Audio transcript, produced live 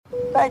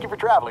Thank you for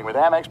traveling with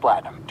Amex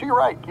Platinum. To your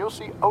right, you'll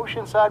see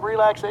oceanside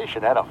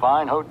relaxation at a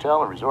fine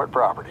hotel and resort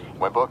property.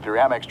 When booked through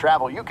Amex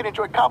Travel, you can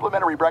enjoy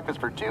complimentary breakfast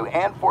for 2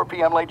 and 4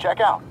 p.m. late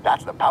checkout.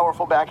 That's the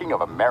powerful backing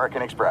of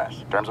American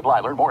Express. Terms apply.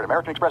 Learn more at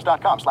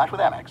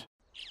americanexpress.com/withAmex.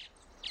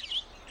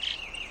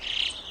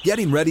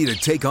 Getting ready to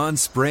take on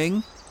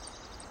spring?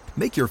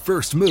 Make your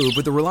first move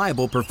with the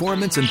reliable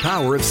performance and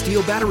power of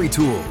Steel battery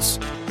tools.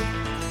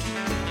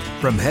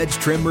 From hedge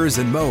trimmers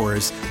and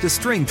mowers to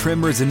string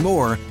trimmers and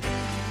more,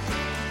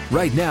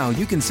 right now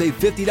you can save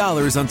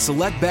 $50 on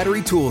select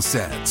battery tool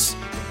sets.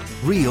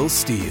 Real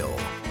Steel.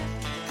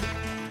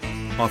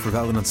 Offer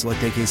valid on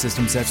select AK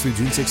system sets through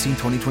June 16,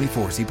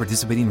 2024. See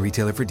participating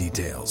retailer for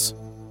details.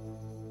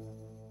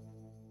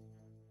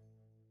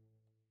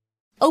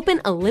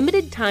 Open a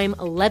limited-time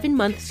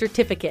 11-month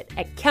certificate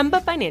at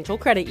Kemba Financial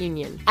Credit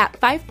Union. At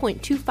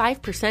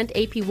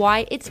 5.25%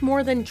 APY, it's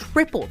more than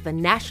triple the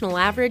national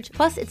average,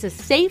 plus it's a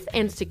safe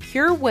and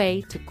secure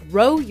way to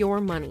grow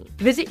your money.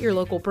 Visit your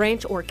local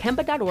branch or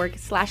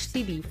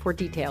kemba.org/CD for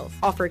details.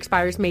 Offer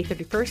expires May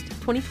 31st,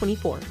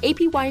 2024.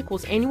 APY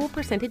equals annual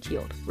percentage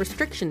yield.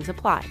 Restrictions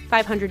apply.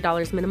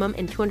 $500 minimum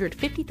and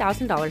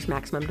 $250,000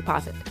 maximum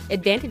deposit.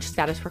 Advantage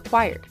status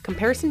required.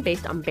 Comparison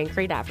based on bank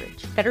rate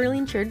average. Federally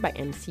insured by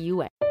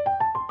NCUA.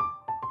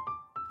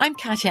 I'm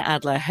Katya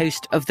Adler,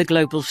 host of The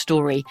Global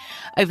Story.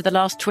 Over the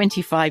last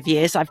 25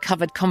 years, I've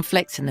covered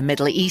conflicts in the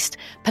Middle East,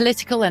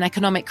 political and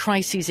economic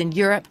crises in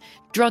Europe,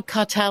 drug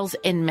cartels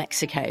in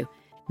Mexico.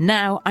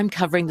 Now I'm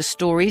covering the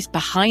stories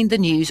behind the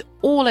news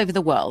all over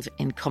the world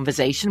in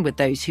conversation with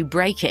those who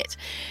break it.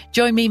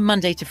 Join me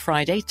Monday to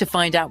Friday to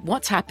find out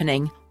what's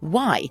happening,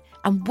 why,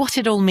 and what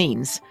it all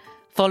means.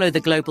 Follow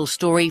The Global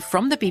Story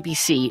from the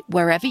BBC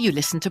wherever you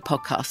listen to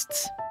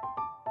podcasts.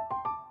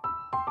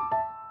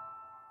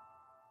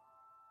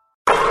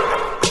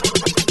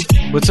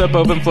 What's up,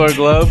 Open Floor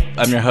Globe?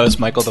 I'm your host,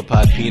 Michael the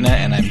Pod Pina,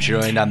 and I'm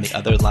joined on the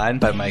other line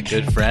by my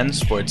good friend,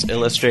 Sports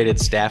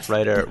Illustrated staff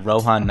writer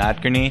Rohan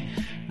Nadkarni.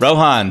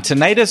 Rohan,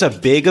 tonight is a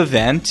big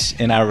event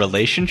in our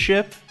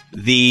relationship.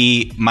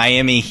 The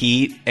Miami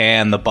Heat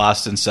and the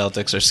Boston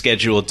Celtics are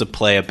scheduled to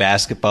play a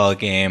basketball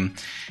game,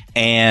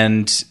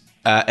 and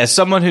as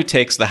someone who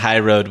takes the high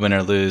road, win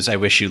or lose, I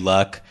wish you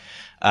luck.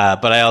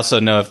 But I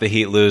also know if the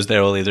Heat lose,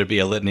 there will either be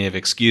a litany of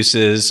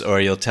excuses, or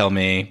you'll tell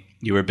me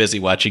you were busy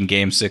watching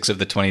Game 6 of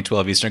the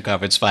 2012 Eastern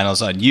Conference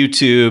Finals on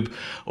YouTube,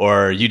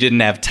 or you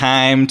didn't have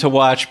time to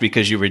watch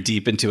because you were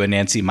deep into a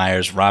Nancy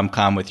Meyers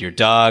rom-com with your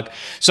dog.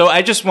 So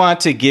I just want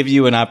to give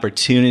you an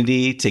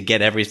opportunity to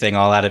get everything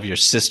all out of your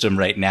system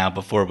right now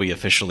before we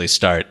officially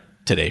start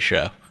today's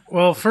show.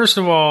 Well, first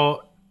of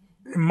all,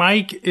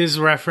 Mike is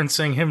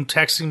referencing him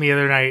texting me the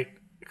other night,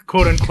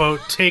 quote unquote,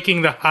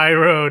 taking the high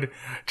road,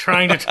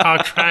 trying to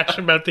talk trash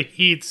about the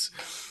Heat's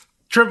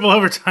triple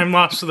overtime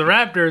loss to the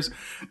Raptors,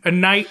 a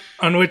night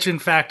on which, in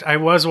fact, I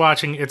was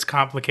watching It's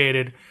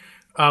Complicated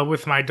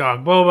with my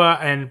dog Boba,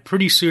 and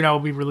pretty soon I will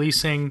be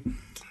releasing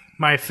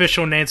my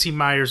official Nancy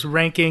Meyers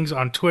rankings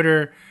on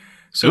Twitter,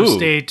 so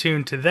stay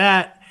tuned to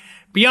that.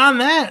 Beyond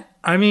that,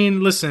 I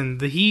mean, listen,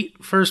 the Heat,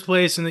 first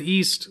place in the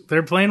East,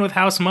 they're playing with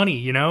house money,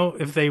 you know?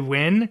 If they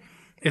win,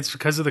 it's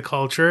because of the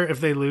culture. If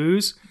they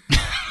lose,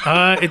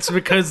 it's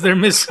because they're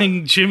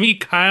missing Jimmy,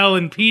 Kyle,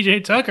 and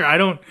PJ Tucker. I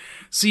don't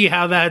see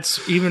how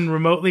that's even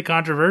remotely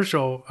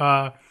controversial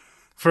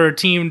for a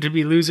team to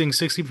be losing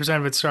 60%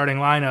 of its starting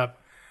lineup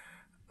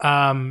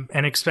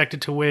and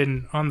expected to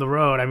win on the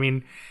road. I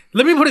mean,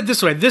 let me put it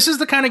this way. This is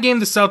the kind of game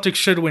the Celtics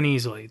should win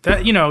easily.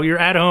 That, you know, you're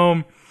at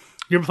home,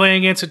 you're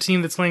playing against a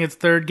team that's playing its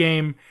third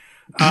game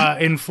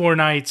in 4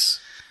 nights.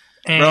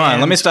 And,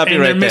 Rohan, let me stop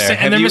you right there.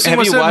 Have you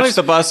watched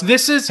the Boston?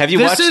 This is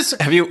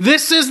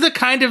the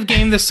kind of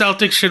game the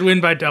Celtics should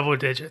win by double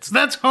digits.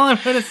 That's all I'm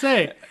going to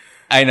say.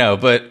 I know,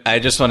 but I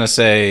just want to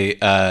say,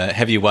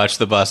 have you watched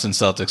the Boston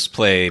Celtics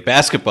play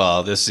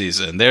basketball this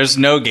season? There's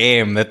no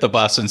game that the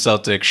Boston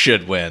Celtics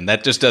should win.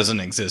 That just doesn't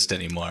exist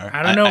anymore.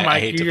 I don't know, Mike. I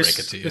hate to break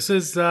it to you. This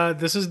is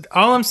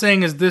all I'm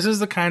saying is this is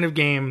the kind of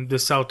game the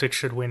Celtics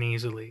should win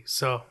easily.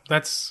 So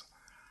that's.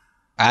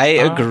 I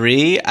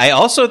agree. I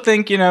also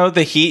think, you know,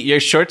 the Heat, you're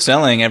short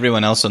selling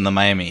everyone else on the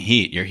Miami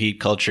Heat, your Heat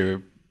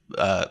culture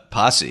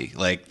posse.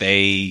 Like,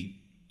 they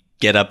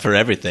get up for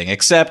everything.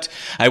 Except,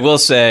 I will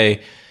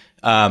say,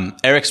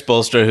 Eric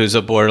Spoelstra, who's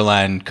a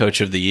borderline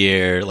coach of the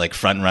year, like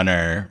front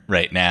runner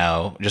right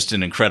now, just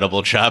an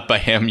incredible job by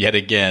him yet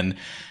again.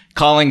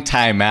 Calling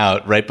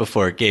timeout right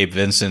before Gabe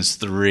Vincent's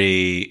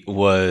 3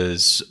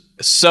 was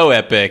so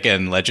epic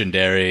and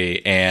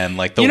legendary, and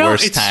like the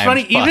worst time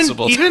funny.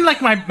 possible. Even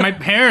like my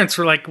parents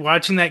were like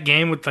watching that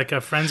game with like a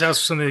friend's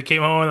house or something. They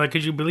came home and like,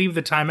 could you believe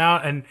the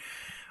timeout? And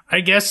I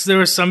guess there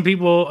were some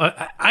people.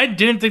 I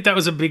didn't think that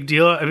was a big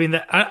deal. I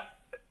mean,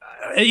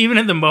 even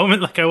in the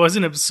moment, like I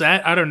wasn't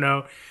upset. I don't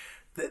know.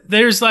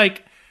 There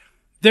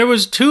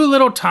was too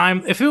little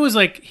time. If it was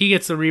like he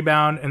gets the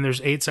rebound and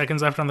there's 8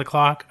 seconds left on the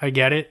clock, I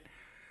get it.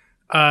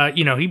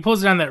 You know, he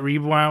pulls down that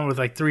rebound with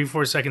like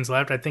 3-4 seconds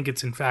left. I think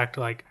it's in fact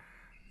like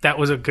that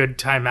was a good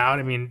timeout.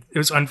 I mean, it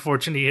was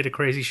unfortunate he hit a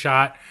crazy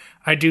shot.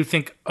 I do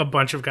think a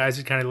bunch of guys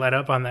had kind of let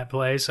up on that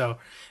play. So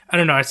I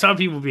don't know. I saw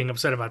people being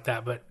upset about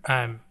that, but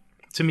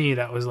to me,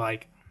 that was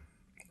like,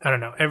 I don't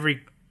know.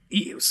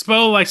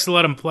 Spo likes to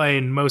let him play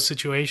in most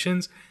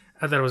situations.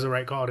 I thought it was the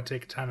right call to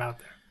take a time out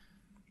there.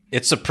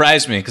 It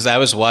surprised me because I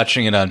was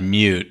watching it on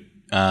mute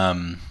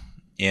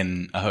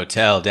in a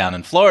hotel down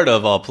in Florida,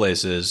 of all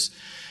places.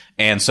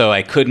 And so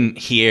I couldn't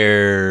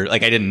hear,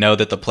 like, I didn't know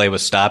that the play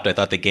was stopped. I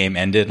thought the game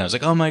ended, and I was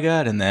like, oh my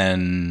God. And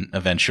then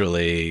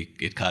eventually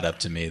it caught up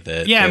to me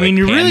that yeah, I mean,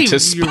 you're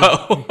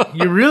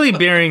really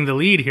bearing the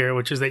lead here,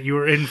 which is that you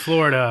were in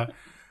Florida,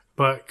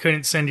 but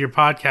couldn't send your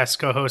podcast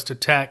co-host a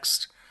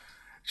text.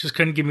 Just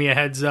couldn't give me a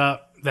heads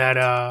up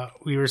that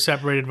we were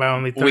separated by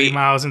only 30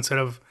 miles instead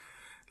of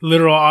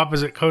literal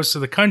opposite coasts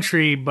of the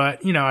country.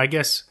 But, you know, I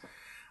guess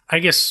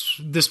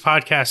this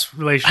podcast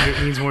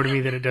relationship means more to me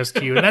than it does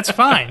to you. And that's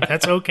fine.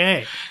 That's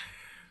okay.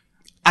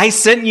 I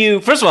sent you,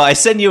 first of all,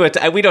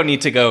 we don't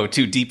need to go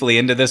too deeply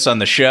into this on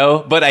the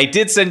show, but I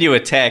did send you a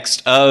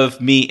text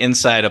of me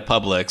inside a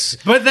Publix.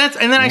 But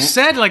and then I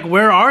said, like,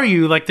 where are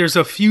you? Like, there's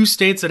a few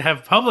states that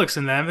have Publix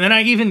in them. And then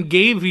I even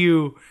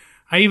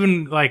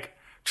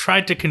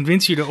tried to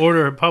convince you to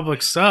order a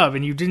Publix sub,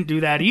 and you didn't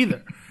do that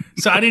either.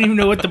 So I didn't even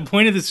know what the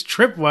point of this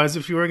trip was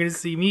if you were going to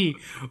see me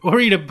or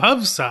eat a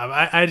pub sub.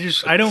 I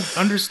don't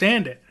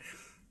understand it.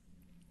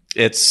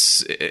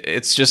 It's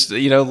just,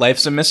 you know,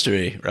 life's a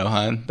mystery,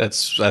 Rohan.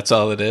 That's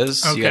all it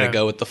is. Okay. You got to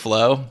go with the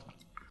flow.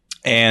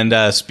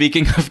 And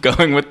speaking of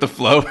going with the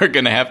flow, we're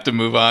going to have to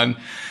move on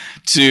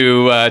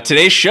to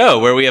today's show,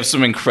 where we have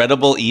some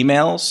incredible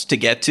emails to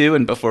get to.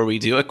 And before we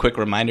do, a quick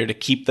reminder to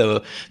keep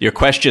your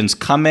questions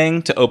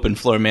coming to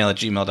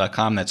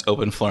openfloormail@gmail.com. That's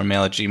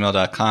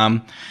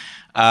openfloormail@gmail.com.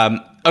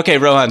 Okay,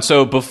 Rohan,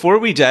 so before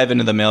we dive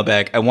into the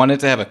mailbag, I wanted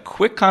to have a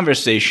quick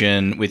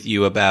conversation with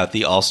you about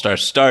the All-Star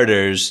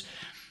starters,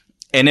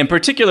 and in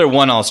particular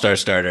one All-Star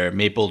starter,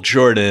 Maple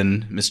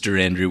Jordan, Mr.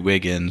 Andrew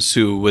Wiggins,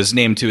 who was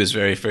named to his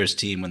very first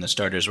team when the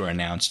starters were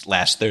announced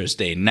last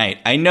Thursday night.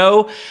 I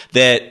know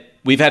that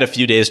we've had a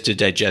few days to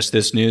digest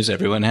this news,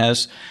 everyone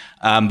has,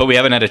 but we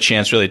haven't had a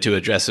chance really to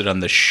address it on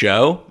the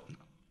show.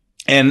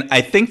 And I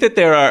think that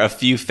there are a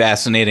few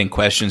fascinating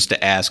questions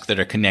to ask that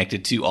are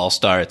connected to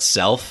All-Star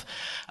itself.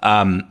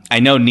 I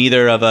know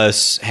neither of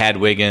us had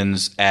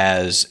Wiggins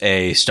as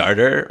a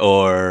starter,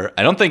 or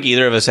I don't think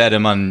either of us had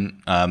him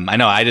on, I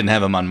know I didn't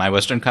have him on my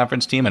Western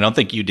Conference team. I don't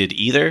think you did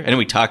either. I know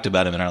we talked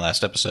about him in our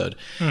last episode,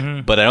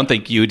 but I don't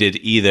think you did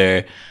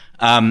either.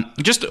 I'm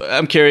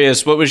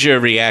curious, what was your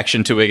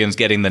reaction to Wiggins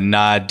getting the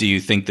nod? Do you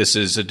think this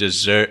is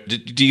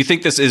do you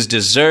think this is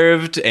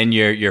deserved and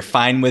you're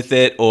fine with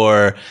it,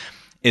 or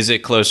is it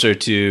closer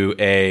to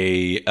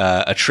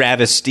a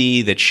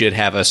travesty that should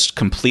have us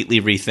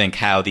completely rethink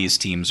how these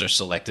teams are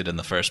selected in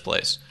the first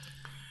place?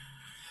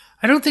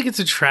 I don't think it's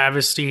a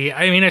travesty.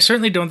 I mean, I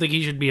certainly don't think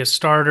he should be a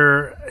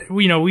starter.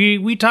 You know,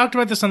 we talked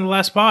about this on the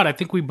last pod. I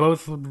think we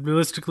both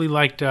realistically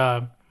liked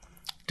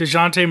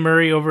DeJounte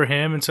Murray over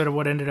him instead of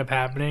what ended up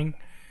happening.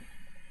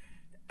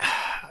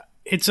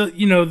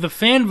 The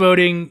fan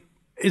voting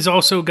is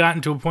also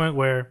gotten to a point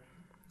where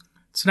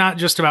it's not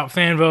just about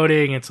fan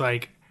voting. It's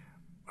like,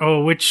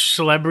 oh, which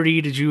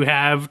celebrity did you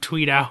have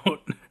tweet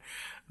out?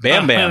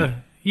 Bam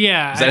Bam.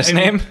 Yeah. Is that his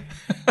name?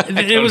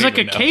 It was like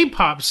a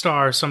K-pop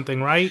star or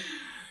something, right?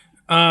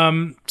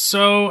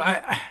 So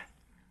I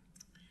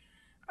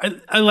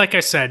like I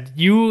said,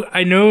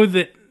 I know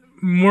that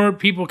more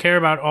people care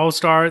about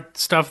All-Star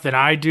stuff than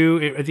I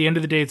do. At the end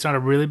of the day, it's not a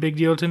really big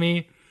deal to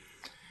me.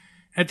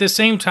 At the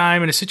same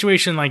time, in a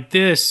situation like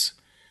this,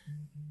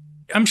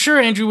 I'm sure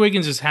Andrew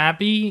Wiggins is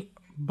happy,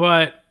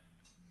 but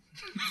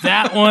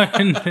that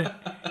one,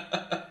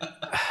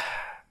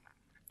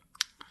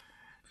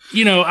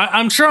 you know,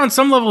 I'm sure on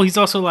some level he's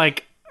also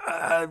like,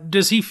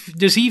 does he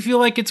feel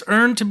like it's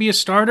earned to be a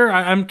starter?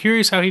 I'm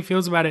curious how he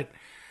feels about it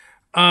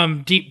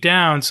deep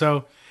down.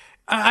 So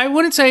I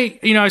wouldn't say,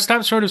 you know, I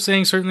stopped sort of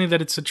saying certainly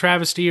that it's a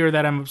travesty or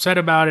that I'm upset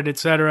about it,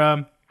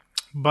 etc.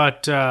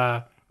 But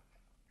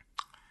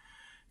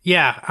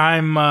yeah,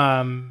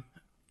 I'm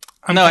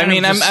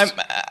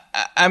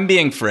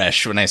being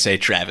fresh when I say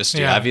travesty.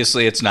 Yeah.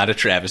 Obviously, it's not a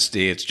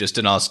travesty. It's just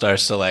an all-star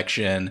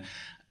selection.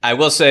 I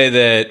will say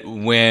that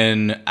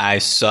when I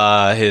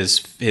saw his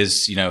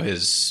face,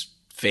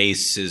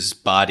 his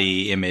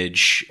body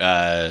image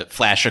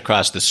flash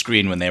across the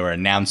screen when they were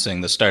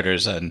announcing the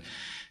starters on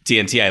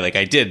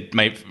TNT,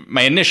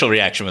 my initial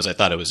reaction was I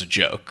thought it was a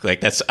joke.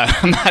 Like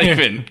I'm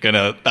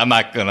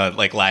not gonna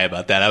like lie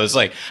about that. I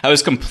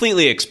was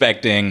completely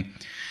expecting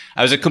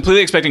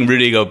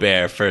Rudy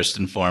Gobert first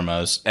and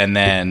foremost, and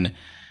then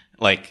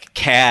like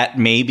Cat,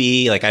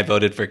 maybe. Like I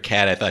voted for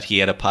Cat. I thought he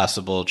had a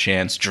possible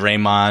chance.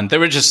 Draymond. They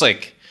were just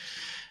like,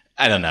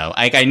 I don't know.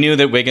 I knew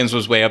that Wiggins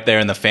was way up there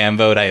in the fan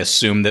vote. I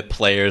assumed that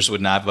players would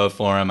not vote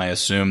for him. I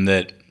assumed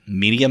that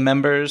media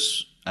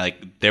members,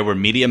 there were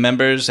media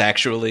members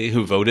actually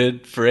who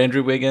voted for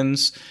Andrew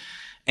Wiggins.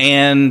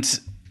 And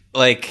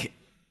I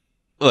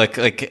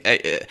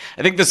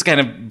think this kind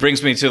of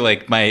brings me to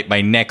like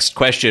my next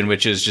question,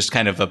 which is just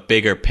kind of a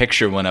bigger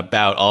picture one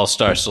about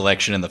all-star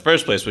selection in the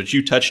first place, which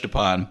you touched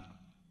upon.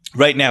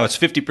 Right now, it's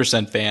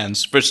 50%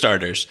 fans, for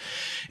starters.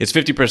 It's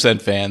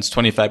 50% fans,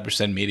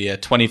 25% media,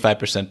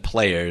 25%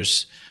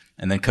 players,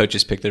 and then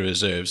coaches pick the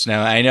reserves.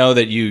 Now, I know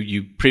that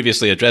you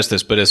previously addressed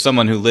this, but as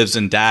someone who lives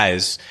and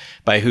dies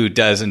by who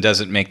does and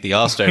doesn't make the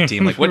All-Star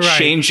team, like what Right.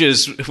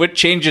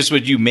 changes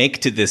would you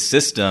make to this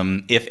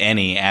system, if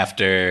any,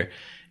 after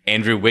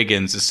Andrew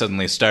Wiggins is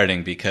suddenly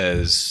starting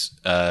because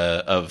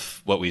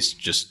of what we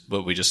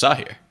just saw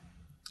here?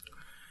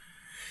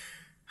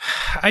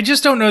 I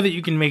just don't know that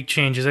you can make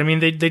changes. I mean,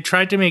 they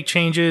tried to make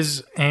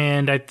changes,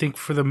 and I think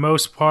for the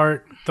most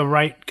part, the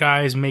right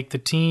guys make the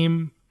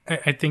team.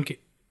 I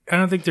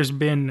don't think there's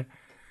been,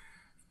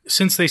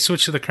 since they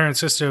switched to the current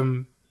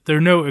system, there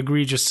are no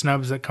egregious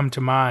snubs that come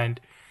to mind,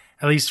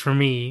 at least for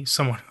me,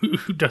 someone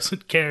who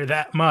doesn't care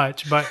that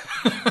much. But,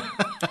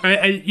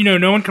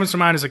 no one comes to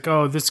mind as like,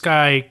 oh, this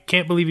guy,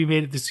 can't believe he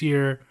made it this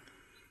year.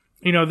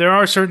 There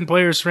are certain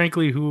players,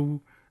 frankly,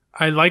 who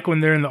I like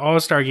when they're in the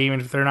All-Star game,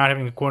 and if they're not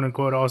having a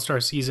quote-unquote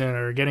All-Star season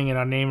or getting it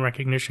on name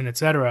recognition,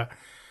 etc.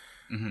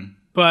 Mm-hmm.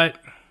 But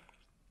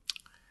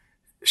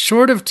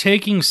short of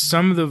taking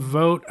some of the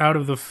vote out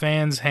of the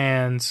fans'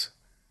 hands,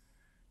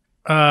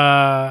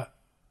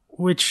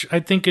 which I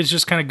think is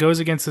just kind of goes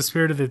against the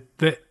spirit of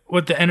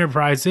what the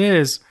enterprise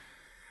is,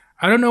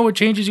 I don't know what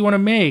changes you want to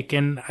make,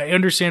 and I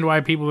understand why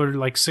people are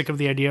like sick of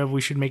the idea of we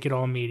should make it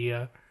all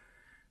media.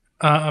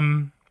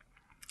 I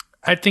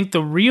think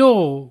the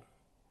real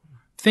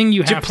thing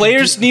you have do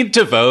players need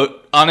to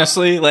vote,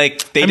 honestly?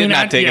 Like, they did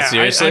not take it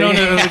seriously. I don't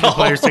think the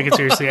players take it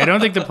seriously. I don't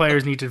think the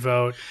players need to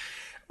vote.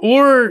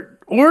 Or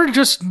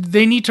just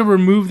they need to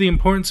remove the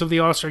importance of the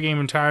All-Star game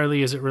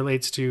entirely as it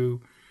relates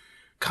to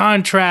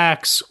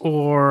contracts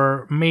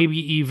or maybe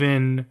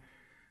even,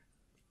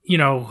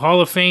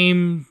 Hall of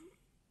Fame,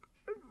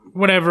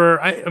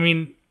 whatever. I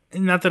mean,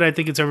 not that I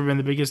think it's ever been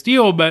the biggest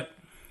deal, but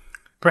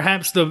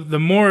perhaps the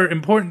more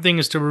important thing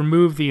is to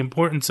remove the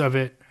importance of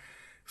it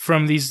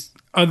from these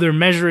other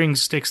measuring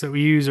sticks that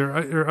we use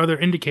or other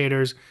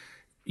indicators,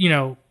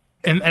 and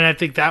I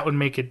think that would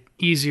make it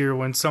easier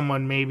when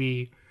someone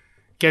maybe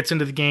gets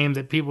into the game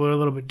that people are a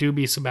little bit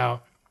dubious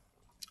about.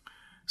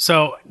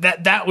 So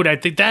I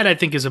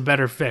think is a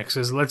better fix,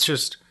 is let's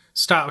just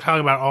stop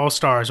talking about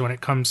all-stars when it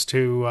comes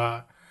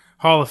to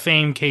Hall of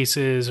Fame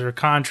cases or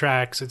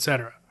contracts,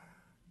 etc.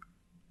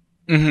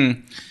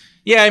 Mm-hmm.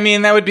 Yeah, I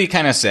mean, that would be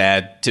kind of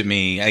sad to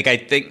me. Like, I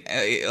think,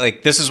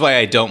 this is why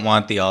I don't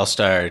want the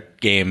All-Star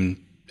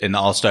game and the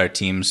All-Star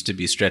teams to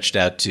be stretched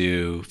out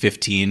to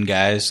 15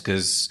 guys,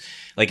 because,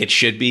 it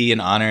should be an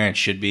honor. It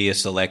should be a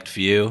select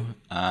few.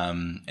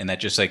 And that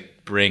just,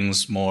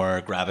 brings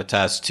more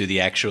gravitas to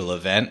the actual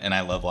event. And I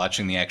love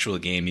watching the actual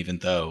game, even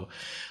though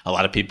a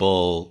lot of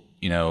people,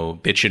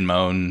 bitch and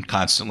moan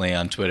constantly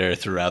on Twitter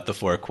throughout the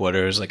four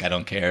quarters. I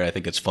don't care. I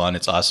think it's fun.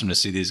 It's awesome to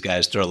see these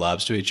guys throw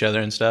lobs to each other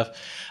and stuff.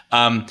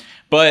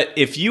 But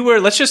if you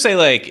were, let's just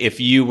say, if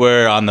you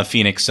were on the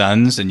Phoenix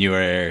Suns and you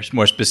were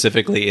more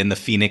specifically in the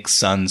Phoenix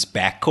Suns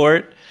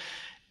backcourt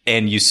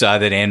and you saw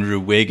that Andrew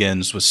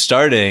Wiggins was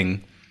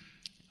starting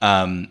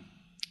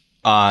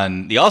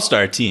on the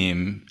All-Star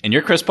team and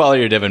you're Chris Paul or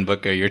you're Devin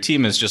Booker, your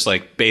team is just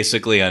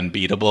basically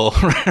unbeatable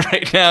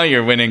right now.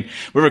 You're winning.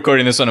 We're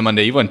recording this on a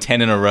Monday. You've won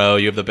 10 in a row.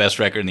 You have the best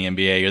record in the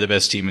NBA. You're the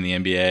best team in the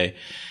NBA.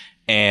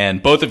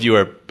 And both of you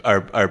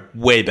are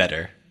way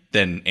better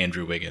than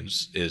Andrew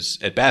Wiggins is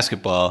at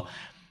basketball.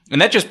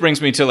 And that just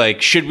brings me to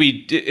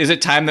is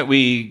it time that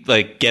we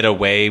get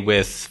away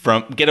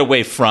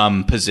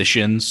from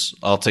positions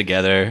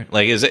altogether?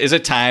 Is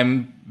it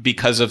time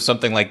because of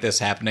something like this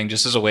happening,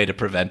 just as a way to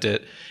prevent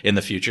it in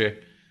the future?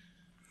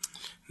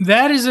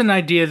 That is an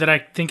idea that I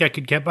think I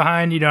could get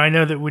behind. I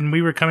know that when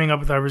we were coming up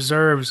with our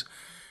reserves,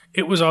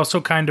 it was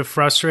also kind of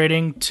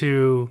frustrating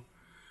to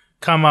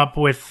come up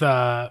with,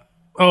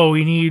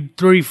 we need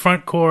 3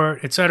 front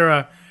court,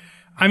 etc.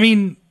 I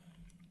mean,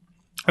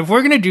 if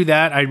we're going to do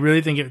that, I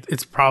really think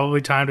it's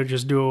probably time to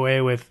just do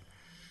away with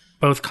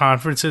both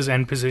conferences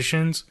and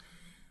positions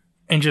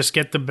and just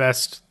get the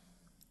best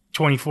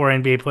 24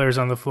 NBA players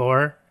on the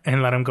floor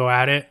and let them go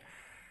at it.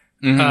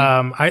 Mm-hmm.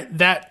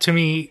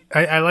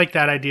 I like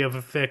that idea of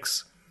a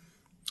fix.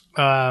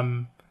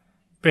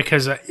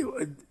 Because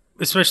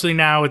especially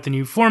now with the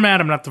new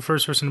format, I'm not the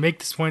first person to make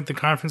this point. The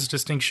conference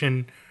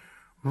distinction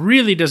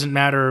really doesn't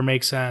matter or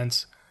make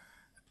sense.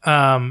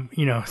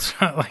 It's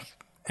not like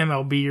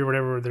MLB or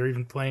whatever, they're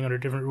even playing under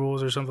different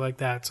rules or something like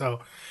that. So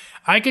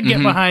I could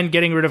get behind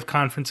getting rid of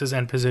conferences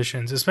and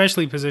positions,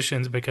 especially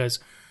positions, because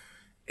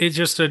it's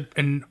just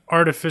an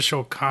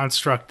artificial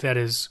construct that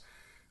is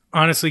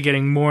honestly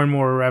getting more and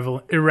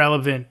more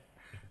irrelevant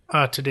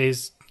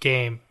today's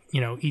game,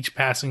 each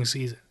passing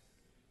season.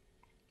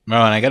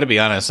 Rowan, I got to be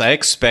honest, I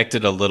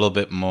expected a little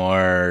bit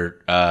more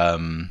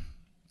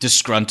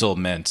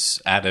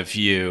disgruntlement out of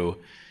you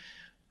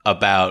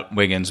about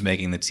Wiggins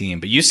making the team,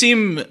 but you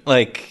seem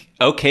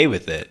okay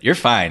with it. You're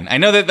fine. I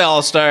know that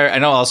All-Star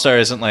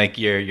isn't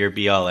your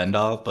be all end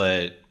all,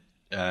 but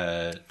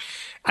I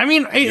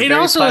mean, it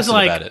also is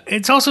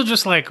it's also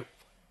just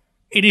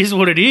it is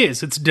what it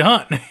is. It's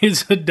done.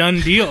 It's a done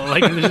deal.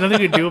 There's nothing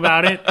to do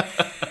about it.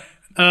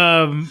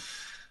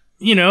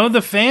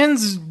 The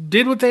fans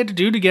did what they had to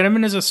do to get him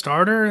in as a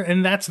starter,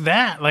 and that's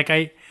that. Like,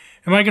 am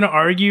I going to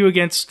argue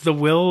against the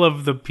will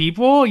of the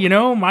people?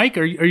 Mike,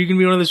 are you going to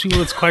be one of those people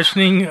that's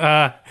questioning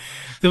the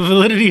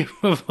validity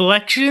of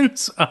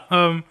elections?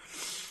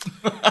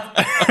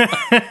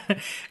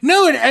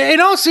 No, in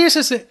all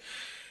seriousness,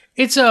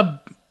 it's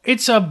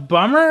a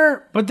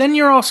bummer. But then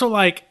you're also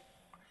like,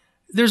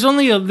 there's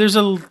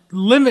a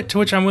limit to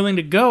which I'm willing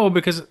to go,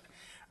 because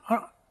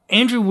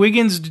Andrew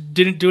Wiggins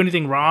didn't do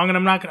anything wrong,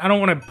 and I don't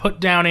want to put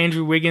down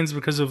Andrew Wiggins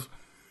because of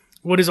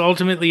what is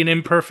ultimately an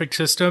imperfect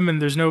system,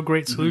 and there's no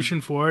great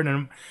solution for it.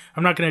 And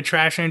I'm not going to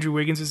trash Andrew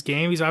Wiggins'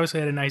 game. He's obviously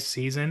had a nice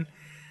season.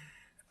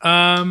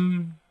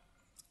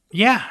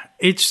 Yeah,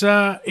 it's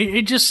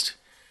it just,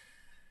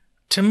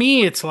 to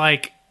me, it's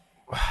like,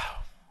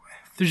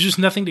 there's just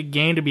nothing to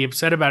gain to be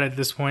upset about it at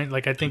this point.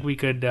 Like, I think we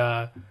could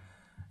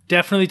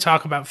definitely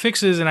talk about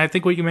fixes, and I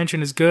think what you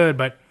mentioned is good,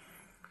 but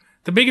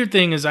the bigger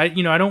thing is I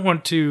don't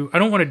want to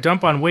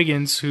dump on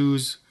Wiggins,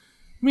 who's,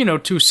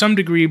 to some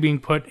degree being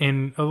put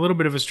in a little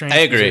bit of a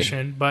strange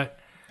position, but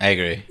I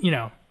agree.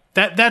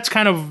 That's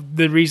kind of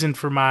the reason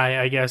for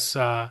my, I guess,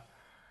 lack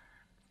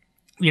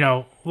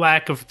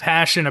of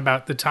passion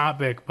about the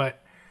topic.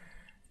 But,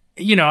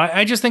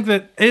 I just think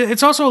that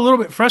it's also a little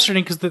bit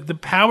frustrating because the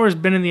power has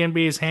been in the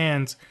NBA's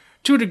hands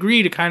to a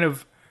degree to kind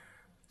of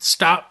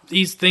stop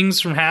these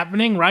things from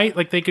happening, right?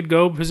 Like, they could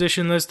go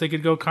positionless, they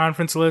could go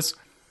conferenceless.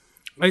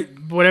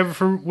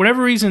 For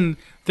whatever reason,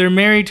 they're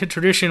married to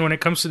tradition when it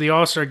comes to the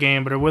All-Star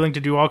game, but are willing to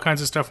do all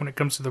kinds of stuff when it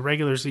comes to the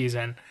regular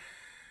season.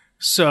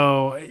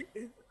 So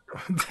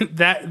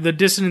that the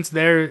dissonance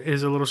there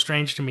is a little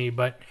strange to me.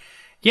 But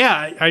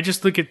yeah, I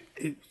just look at,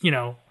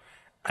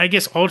 I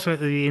guess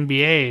ultimately the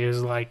NBA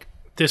is like,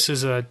 this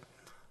is a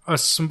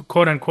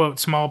quote unquote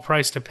small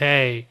price to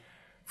pay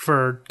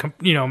for,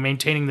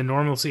 maintaining the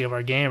normalcy of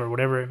our game or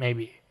whatever it may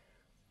be.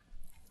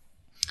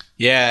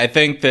 Yeah, I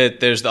think that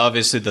there's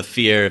obviously the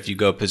fear if you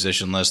go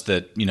positionless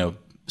that,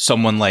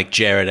 someone like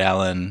Jared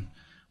Allen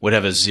would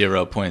have a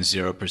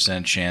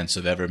 0.0% chance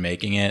of ever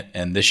making it.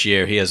 And this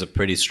year he has a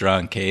pretty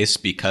strong case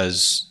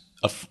because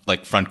of,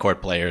 like, front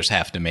court players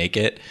have to make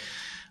it.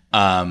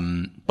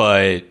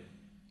 But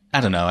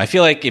I don't know. I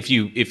feel like if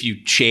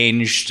you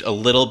changed a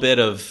little bit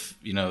of,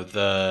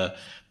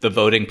 the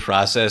voting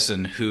process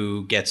and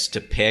who gets to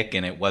pick,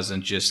 and it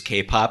wasn't just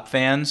K-pop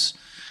fans,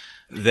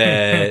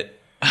 that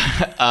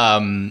have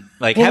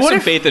some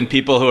faith in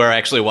people who are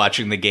actually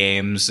watching the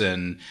games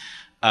and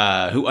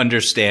who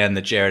understand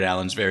that Jared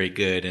Allen's very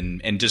good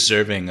and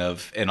deserving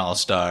of an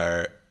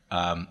All-Star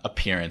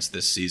appearance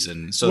this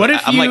season. So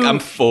I'm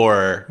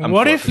for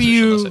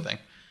positionless, I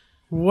think.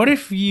 What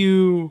if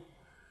you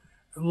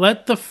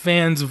let the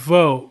fans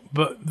vote,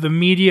 but the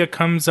media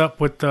comes up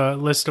with the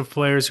list of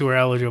players who are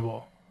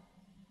eligible?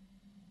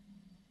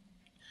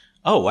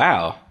 Oh,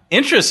 wow.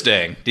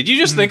 Interesting. Did you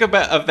just think of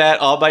that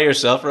all by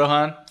yourself,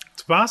 Rohan?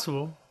 It's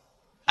possible.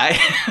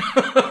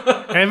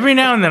 Every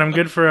now and then I'm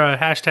good for a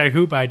hashtag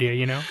hoop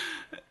idea,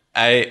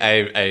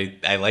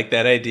 I like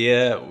that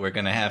idea. We're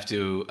going to have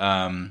to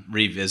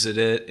revisit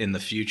it in the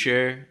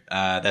future.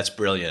 That's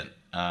brilliant.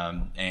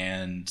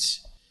 And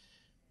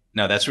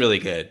no, that's really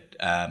good.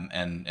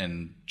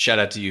 And shout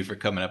out to you for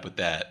coming up with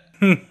that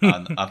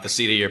off the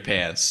seat of your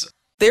pants.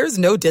 There's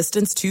no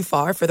distance too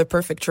far for the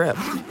perfect trip.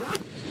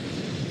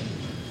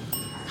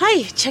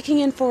 Hi, checking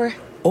in for...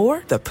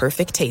 Or the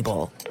perfect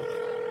table.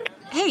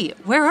 Hey,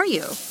 where are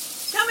you?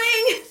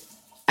 Coming!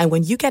 And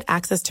when you get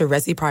access to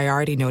Resi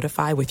Priority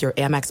Notify with your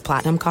Amex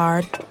Platinum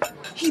card...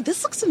 Hey,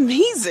 this looks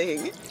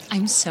amazing!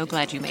 I'm so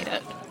glad you made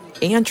it.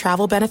 And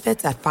travel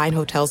benefits at fine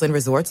hotels and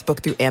resorts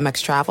booked through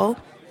Amex Travel,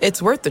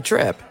 it's worth the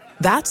trip.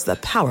 That's the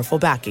powerful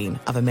backing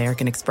of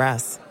American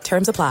Express.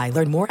 Terms apply.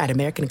 Learn more at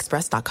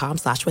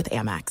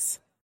americanexpress.com/withAmex.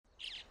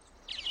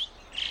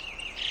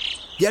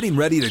 Getting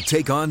ready to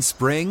take on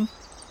spring?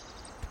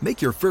 Make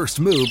your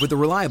first move with the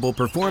reliable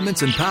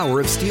performance and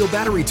power of Steel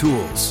battery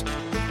tools.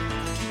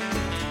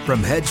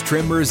 From hedge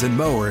trimmers and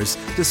mowers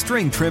to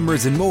string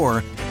trimmers and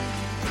more,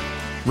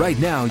 right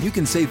now you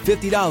can save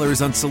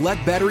 $50 on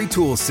select battery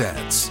tool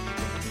sets.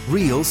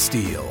 Real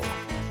Steel.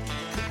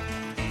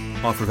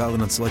 Offer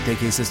valid on select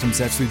AK system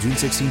sets through June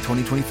 16,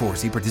 2024.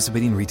 See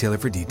participating retailer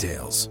for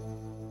details.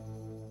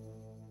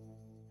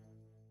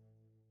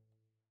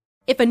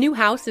 If a new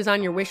house is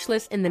on your wish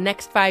list in the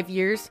next 5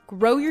 years,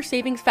 grow your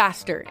savings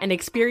faster and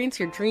experience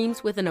your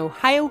dreams with an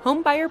Ohio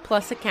Homebuyer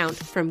Plus account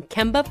from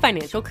Kemba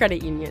Financial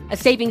Credit Union. A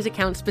savings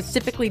account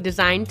specifically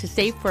designed to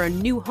save for a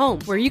new home,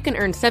 where you can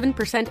earn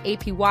 7%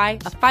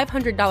 APY, a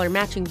 $500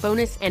 matching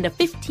bonus, and a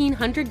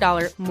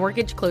 $1,500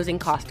 mortgage closing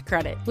cost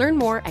credit. Learn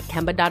more at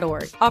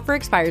Kemba.org. Offer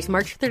expires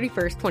March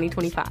 31st,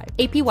 2025.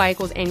 APY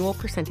equals annual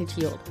percentage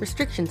yield.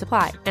 Restrictions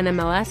apply.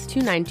 NMLS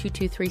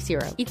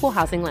 292230. Equal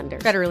housing lender.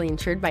 Federally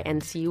insured by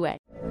NCUA.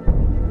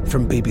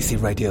 From BBC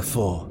Radio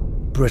 4,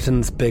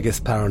 Britain's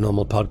biggest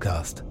paranormal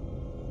podcast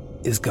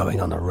is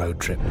going on a road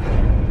trip.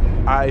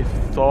 I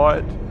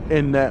thought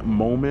in that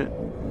moment,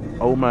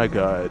 oh my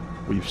God,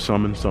 we've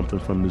summoned something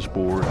from this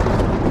board.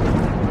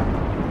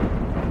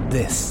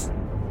 This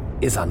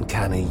is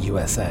Uncanny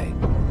USA.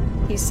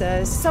 He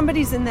says,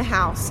 somebody's in the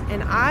house,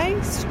 and I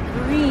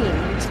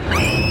screamed.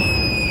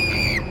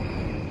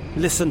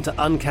 Listen to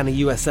Uncanny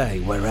USA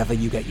wherever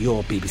you get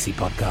your BBC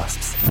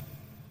podcasts,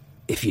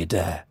 if you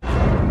dare.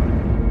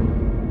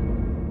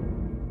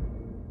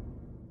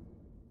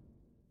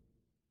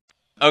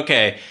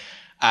 Okay.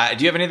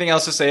 Do you have anything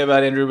else to say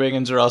about Andrew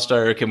Wiggins or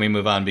All-Star, or can we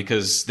move on?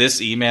 Because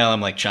this email,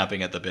 I'm like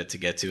chomping at the bit to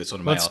get to. It's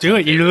one of my Let's do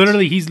it.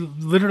 He's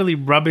literally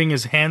rubbing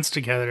his hands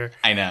together.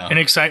 I know. In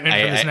excitement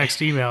for this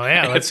next email.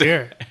 Yeah, let's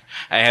hear it.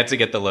 I had to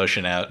get the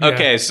lotion out. Yeah.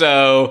 Okay,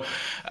 so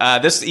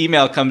this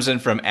email comes in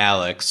from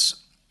Alex,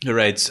 who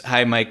writes,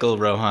 "Hi, Michael,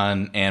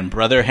 Rohan, and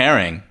Brother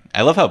Herring."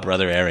 I love how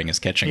Brother Herring is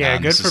catching on. Yeah,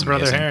 good for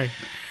Brother Herring.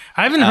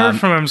 I haven't heard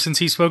from him since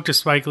he spoke to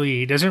Spike Lee.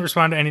 He doesn't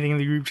respond to anything in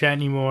the group chat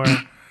anymore.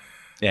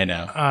 Yeah,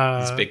 no.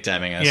 He's big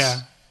timing us.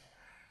 Yeah.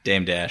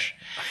 Dame Dash.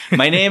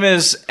 My name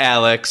is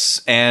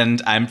Alex, and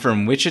I'm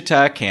from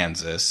Wichita,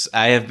 Kansas.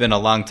 I have been a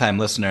longtime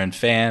listener and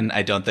fan.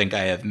 I don't think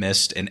I have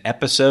missed an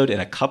episode in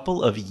a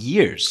couple of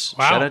years.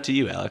 Wow. Shout out to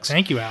you, Alex.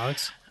 Thank you,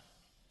 Alex.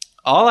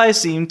 All I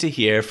seem to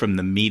hear from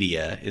the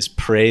media is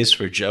praise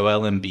for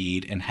Joel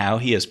Embiid and how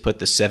he has put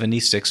the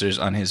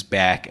 76ers on his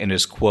back and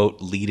is,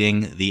 quote,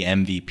 leading the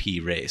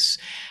MVP race.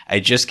 I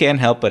just can't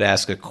help but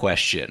ask a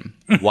question.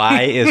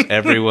 Why is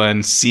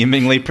everyone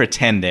seemingly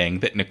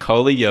pretending that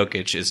Nikola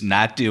Jokic is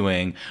not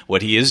doing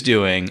what he is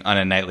doing on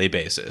a nightly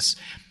basis?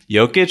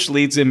 Jokic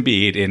leads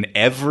Embiid in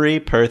every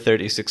per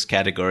 36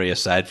 category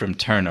aside from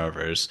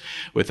turnovers,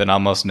 with an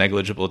almost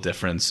negligible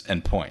difference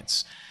in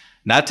points.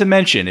 Not to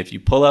mention, if you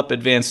pull up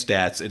advanced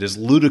stats, it is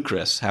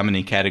ludicrous how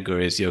many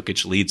categories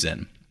Jokic leads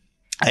in.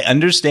 I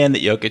understand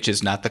that Jokic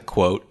is not the,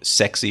 quote,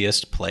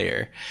 sexiest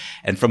player.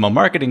 And from a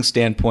marketing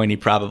standpoint, he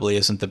probably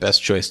isn't the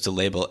best choice to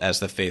label as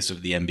the face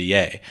of the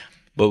NBA.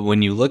 But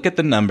when you look at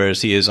the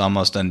numbers, he is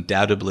almost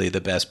undoubtedly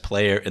the best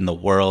player in the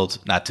world,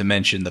 not to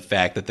mention the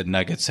fact that the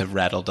Nuggets have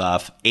rattled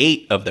off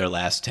 8 of their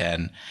last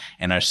 10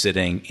 and are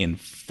sitting in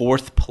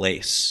 4th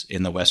place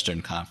in the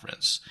Western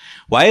Conference.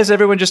 Why is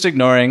everyone just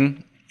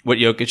ignoring what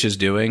Jokic is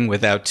doing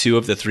without 2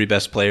 of the 3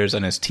 best players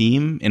on his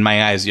team? In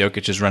my eyes,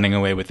 Jokic is running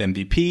away with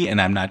MVP, and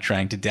I'm not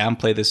trying to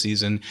downplay this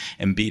season.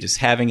 Embiid is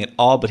having it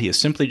all, but he is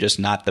simply just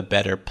not the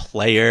better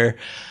player.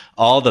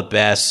 All the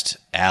best,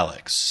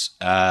 Alex.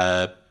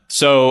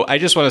 So I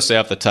just want to say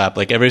off the top,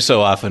 like every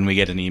so often we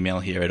get an email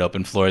here at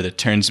Open Floor that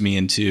turns me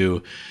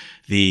into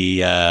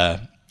the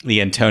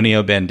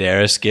Antonio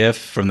Banderas gif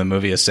from the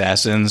movie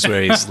Assassins,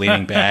 where he's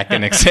leaning back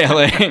and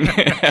exhaling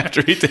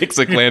after he takes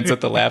a glance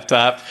at the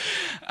laptop.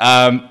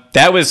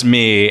 That was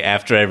me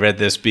after I read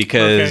this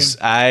because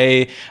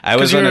I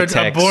was on a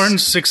text. A born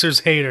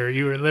Sixers hater.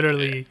 You were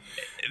literally.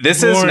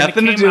 This has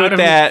nothing to do with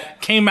that.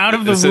 Came out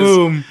of the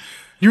womb.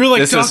 You were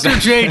like Dr.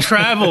 J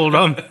traveled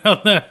on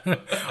that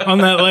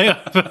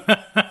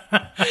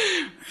layup.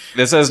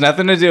 This has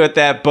nothing to do with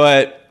that,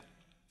 but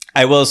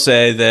I will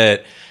say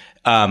that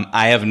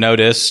I have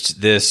noticed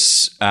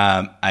this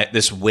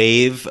this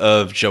wave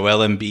of Joel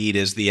Embiid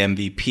as the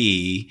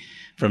MVP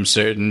from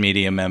certain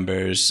media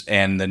members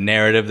and the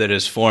narrative that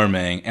is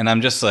forming, and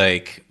I'm just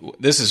like,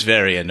 this is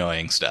very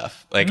annoying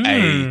stuff. Like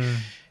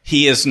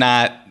he is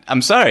not.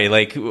 I'm sorry.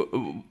 Like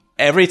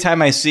every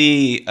time I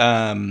see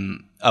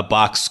a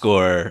box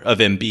score of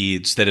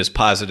Embiid's that is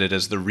posited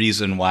as the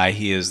reason why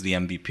he is the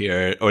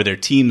MVP or their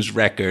team's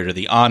record or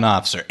the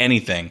on-offs or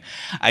anything,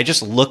 I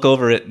just look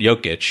over at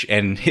Jokic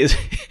and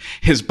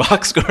his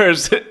box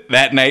scores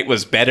that night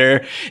was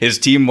better. His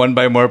team won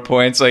by more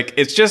points. Like,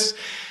 it's just,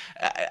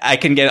 I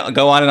can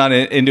go on and on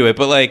into it,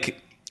 but like,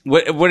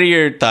 what are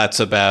your thoughts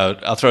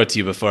about, I'll throw it to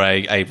you before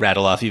I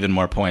rattle off even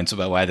more points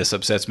about why this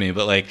upsets me,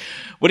 but like,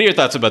 what are your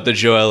thoughts about the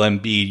Joel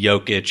Embiid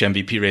Jokic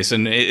MVP race?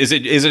 And is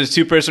it a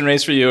 2-person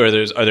race for you, or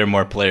are there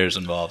more players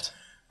involved?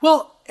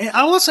 Well,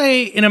 I will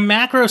say in a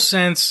macro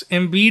sense,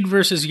 Embiid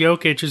versus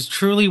Jokic is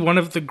truly one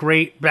of the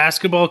great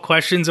basketball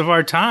questions of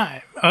our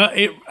time.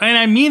 And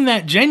I mean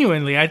that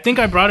genuinely. I think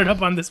I brought it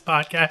up on this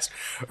podcast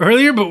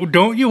earlier, but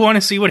don't you want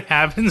to see what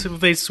happens if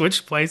they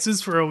switch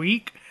places for a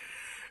week?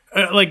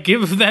 Like,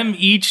 give them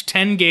each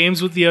 10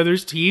 games with the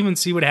other's team and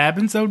see what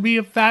happens. That would be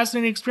a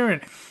fascinating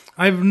experiment.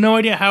 I have no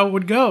idea how it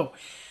would go.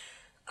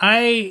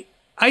 I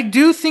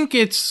do think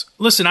it's...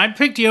 Listen, I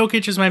picked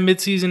Jokic as my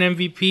midseason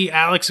MVP.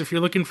 Alex, if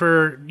you're looking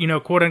for,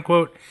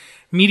 quote-unquote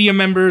media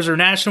members or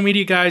national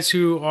media guys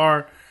who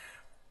are,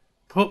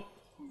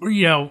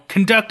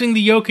 conducting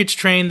the Jokic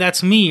train,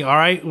 that's me, all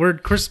right? We're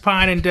Chris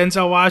Pine and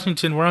Denzel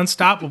Washington. We're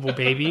unstoppable,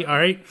 baby, all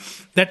right?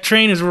 That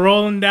train is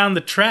rolling down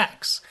the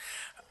tracks.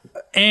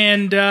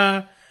 And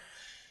I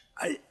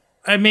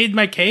made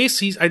my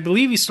case. I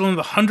believe he's still in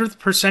the 100th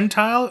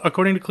percentile,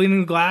 according to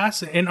Cleaning the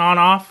Glass, in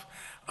on-off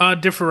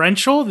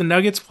differential. The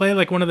Nuggets play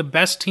like one of the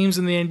best teams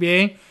in the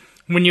NBA.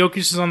 When Jokic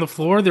is on the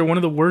floor, they're one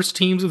of the worst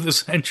teams of the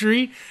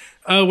century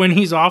when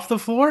he's off the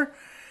floor.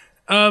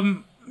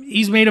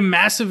 He's made a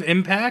massive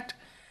impact.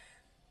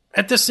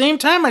 At the same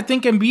time, I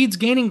think Embiid's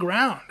gaining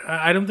ground.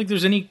 I don't think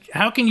there's any...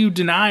 How can you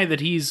deny that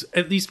he's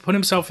at least put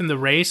himself in the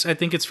race? I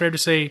think it's fair to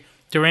say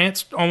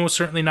Durant's almost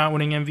certainly not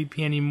winning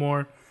MVP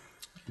anymore.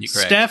 You're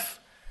correct.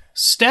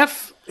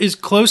 Steph is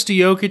close to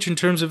Jokic in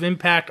terms of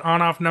impact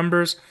on-off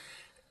numbers.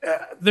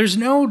 There's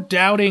no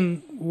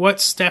doubting what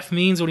Steph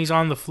means when he's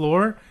on the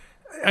floor.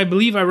 I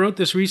believe I wrote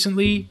this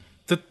recently.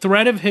 The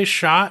threat of his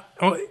shot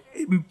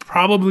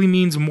probably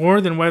means more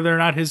than whether or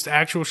not his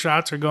actual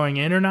shots are going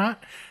in or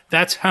not.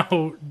 That's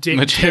how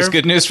which is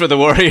good news for the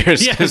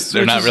Warriors because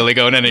they're not really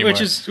going anywhere.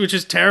 Which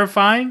is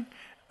terrifying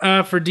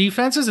for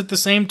defenses. At the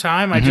same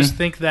time, I just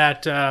think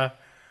that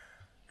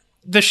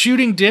the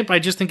shooting dip, I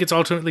just think it's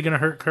ultimately going to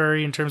hurt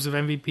Curry in terms of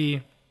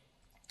MVP.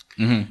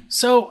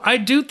 So I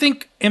do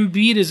think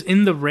Embiid is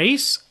in the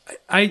race.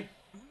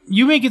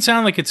 You make it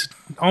sound like it's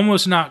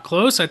almost not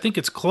close. I think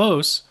it's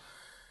close.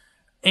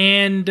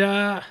 And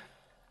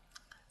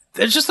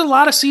there's just a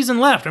lot of season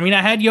left. I mean,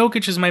 I had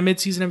Jokic as my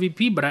midseason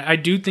MVP, but I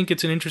do think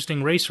it's an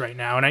interesting race right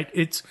now.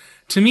 And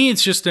to me,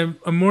 it's just a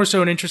more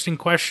so an interesting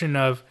question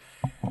of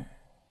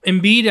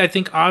Embiid, I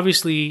think,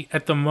 obviously,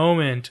 at the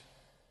moment,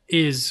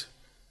 is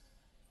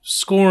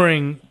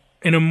scoring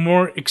in a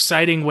more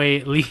exciting way,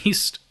 at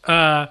least.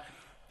 The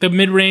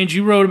mid-range,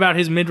 you wrote about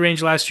his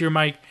mid-range last year,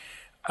 Mike.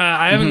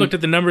 I haven't looked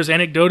at the numbers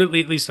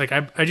anecdotally, at least. Like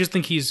I just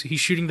think he's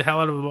shooting the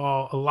hell out of the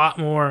ball a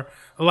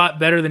lot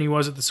better than he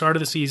was at the start of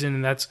the season,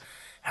 and that's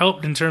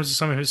helped in terms of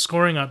some of his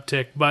scoring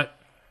uptick. But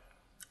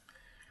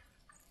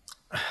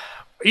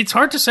it's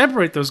hard to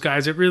separate those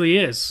guys. It really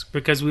is,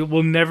 because we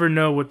will never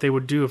know what they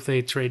would do if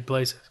they trade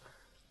places.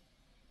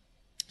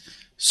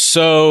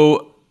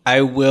 So I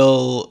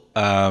will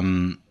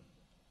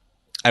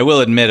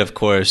admit, of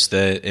course,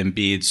 that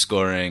Embiid's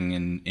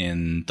scoring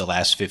in the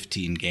last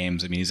 15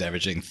 games, I mean, he's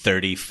averaging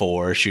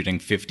 34, shooting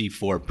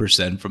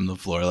 54% from the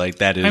floor. Like,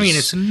 that is... I mean,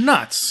 it's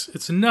nuts.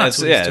 It's nuts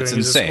what he's doing it's as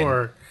insane. a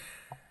scorer.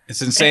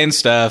 It's insane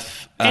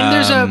stuff.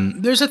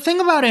 And there's a thing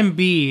about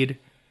Embiid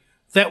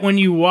that when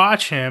you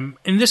watch him,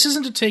 and this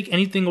isn't to take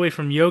anything away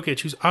from Jokic,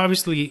 who's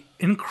obviously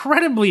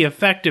incredibly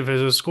effective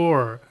as a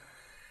scorer,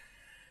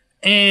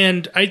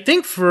 and I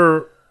think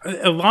for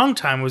a long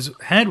time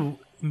had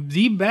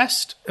the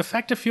best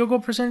effective field goal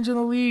percentage in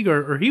the league,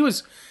 or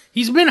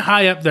he's been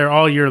high up there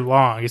all year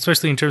long,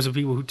 especially in terms of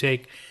people who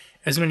take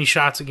as many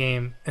shots a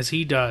game as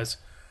he does.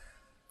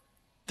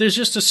 There's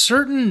just a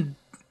certain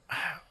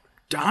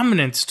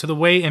dominance to the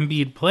way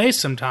Embiid plays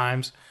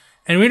sometimes,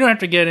 and we don't have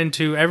to get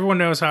into, everyone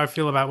knows how I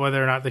feel about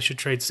whether or not they should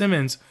trade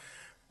Simmons,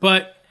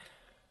 but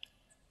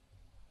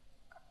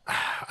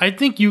I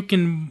think you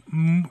can...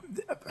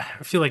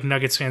 I feel like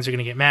Nuggets fans are going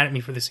to get mad at me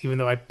for this, even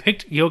though I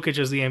picked Jokic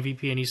as the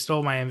MVP and he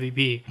stole my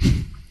MVP.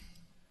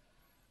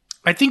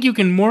 I think you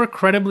can more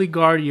credibly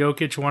guard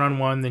Jokic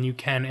one-on-one than you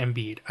can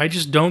Embiid. I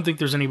just don't think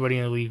there's anybody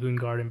in the league who can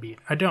guard Embiid.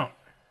 I don't.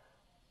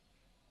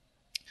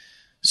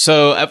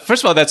 So,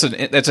 first of all, that's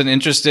an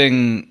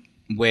interesting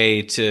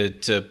way to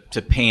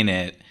paint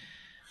it.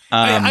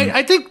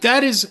 I think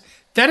that is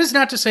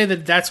not to say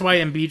that that's why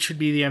Embiid should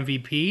be the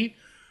MVP,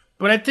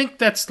 but I think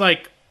that's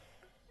like,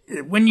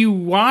 when you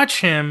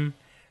watch him,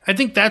 I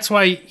think that's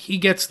why he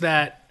gets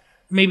that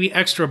maybe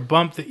extra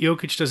bump that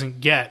Jokic doesn't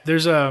get.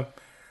 There's a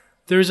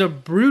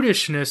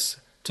brutishness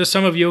to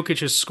some of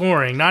Jokic's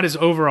scoring, not his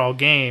overall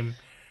game,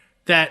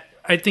 that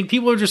I think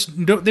people are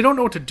they don't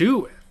know what to do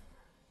with.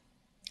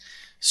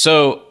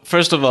 So,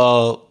 first of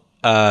all,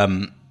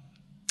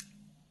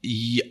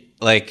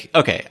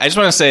 okay, I just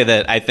want to say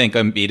that I think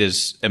Embiid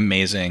is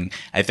amazing.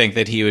 I think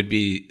that he would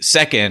be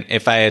second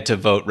if I had to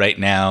vote right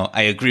now.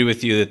 I agree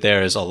with you that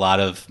there is a lot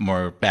of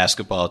more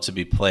basketball to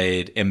be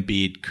played.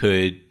 Embiid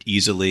could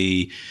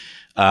easily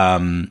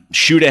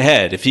shoot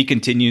ahead. If he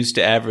continues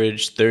to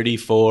average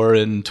 34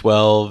 and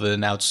 12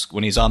 and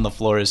when he's on the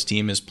floor, his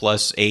team is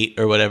 +8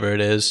 or whatever it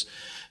is,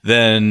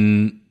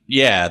 then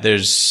yeah,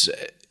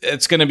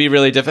 it's going to be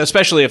really difficult,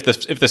 especially if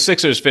the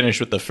Sixers finish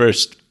with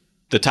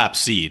the top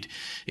seed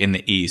in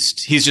the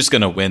East. He's just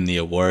going to win the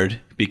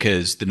award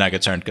because the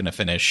Nuggets aren't going to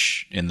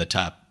finish in the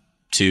top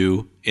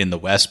 2 in the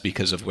West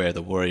because of where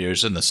the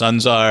Warriors and the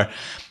Suns are.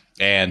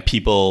 And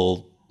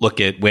people look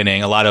at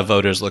winning. A lot of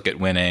voters look at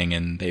winning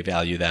and they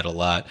value that a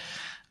lot.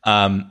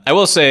 I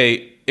will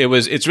say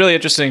it's really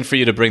interesting for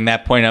you to bring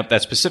that point up,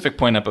 that specific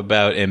point up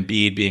about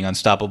Embiid being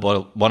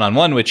unstoppable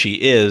one-on-one, which he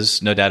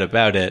is, no doubt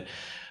about it.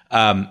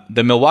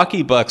 The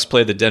Milwaukee Bucks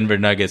played the Denver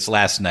Nuggets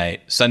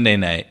Sunday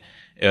night.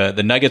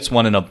 The Nuggets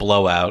won in a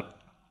blowout.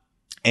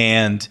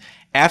 And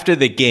after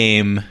the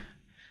game,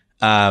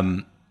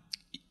 Giannis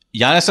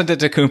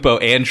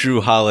Antetokounmpo and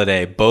Jrue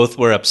Holiday both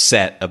were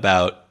upset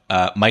about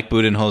Mike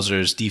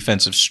Budenholzer's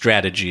defensive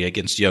strategy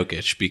against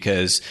Jokic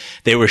because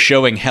they were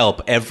showing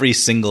help every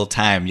single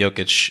time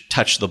Jokic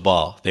touched the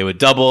ball. They would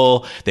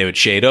double, they would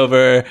shade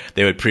over,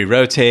 they would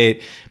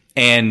pre-rotate.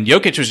 And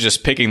Jokic was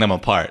just picking them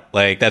apart.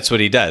 Like, that's what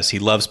he does. He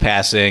loves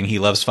passing. He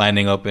loves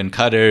finding open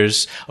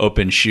cutters,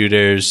 open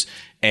shooters.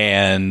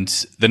 And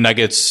the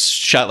Nuggets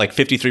shot like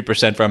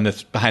 53% from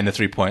behind the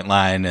 3-point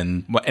line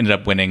and ended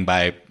up winning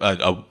by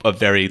a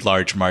very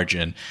large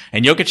margin.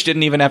 And Jokic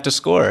didn't even have to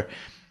score.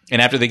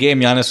 And after the game,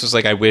 Giannis was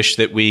like, I wish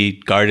that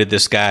we guarded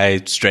this guy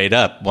straight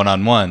up,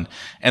 one-on-one.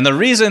 And the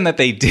reason that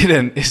they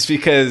didn't is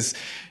because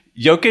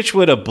Jokic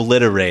would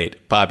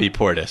obliterate Bobby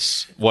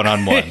Portis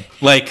one-on-one.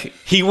 Like,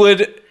 he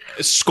would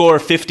score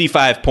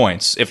 55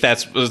 points if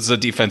that was the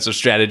defensive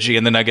strategy,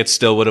 and the Nuggets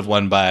still would have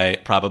won by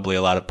probably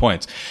a lot of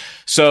points.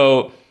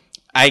 So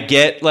I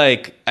get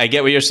what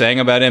you're saying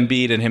about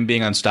Embiid and him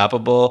being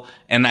unstoppable,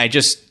 and I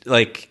just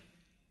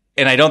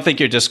and I don't think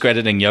you're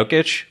discrediting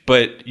Jokic,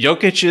 but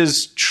Jokic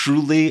is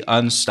truly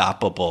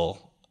unstoppable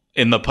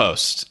in the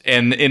post,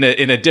 and in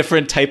a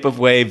different type of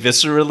way,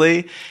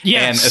 viscerally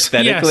and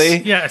aesthetically.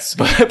 Yes.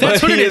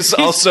 But he is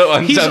also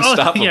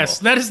unstoppable. Yes,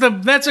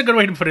 that's a good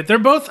way to put it. They're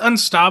both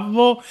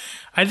unstoppable.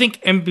 I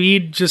think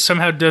Embiid just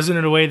somehow does it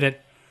in a way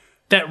that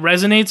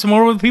resonates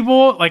more with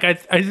people. Like, I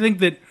think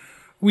that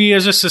we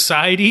as a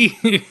society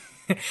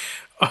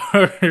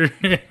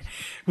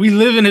we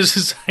live in a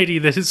society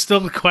that is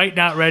still quite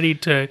not ready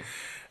to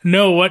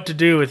know what to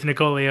do with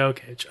Nikola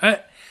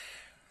Jokic.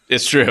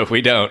 It's true.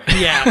 We don't.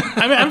 Yeah.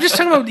 I mean, I'm just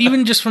talking about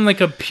even just from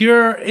like a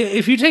pure,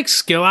 if you take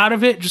skill out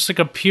of it, just like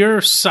a pure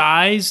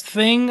size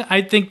thing,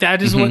 I think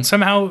that is what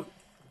somehow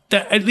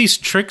that at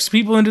least tricks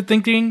people into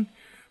thinking,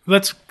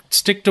 let's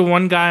stick to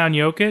one guy on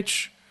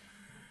Jokic.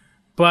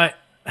 But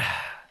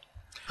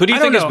who do you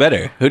think is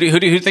better? Who do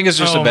you think is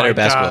just a better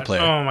basketball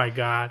player? Oh my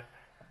God.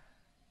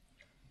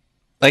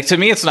 Like, to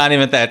me, it's not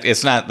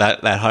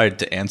that hard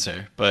to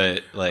answer,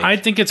 but like, I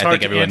think it's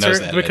hard to everyone answer knows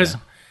that because, right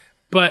now.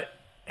 But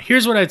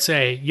here's what I'd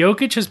say.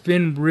 Jokic has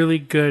been really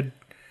good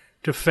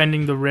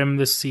defending the rim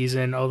this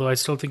season, although I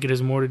still think it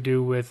has more to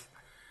do with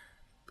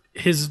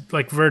his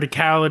like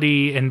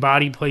verticality and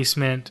body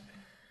placement.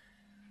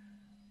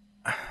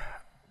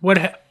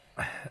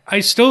 I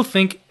still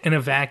think in a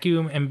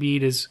vacuum,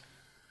 Embiid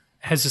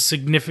has a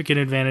significant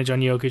advantage on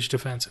Jokic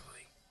defensively.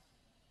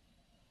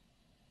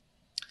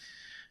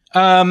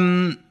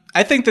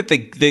 I think that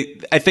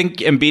I think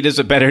Embiid is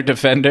a better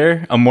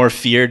defender, a more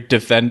feared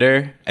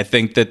defender. I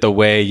think that the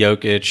way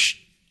Jokic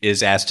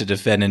is asked to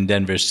defend in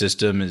Denver's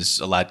system is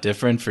a lot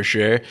different, for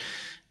sure.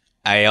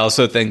 I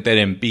also think that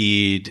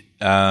Embiid,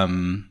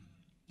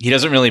 he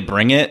doesn't really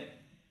bring it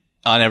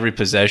on every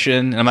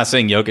possession. And I'm not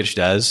saying Jokic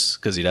does,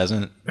 because he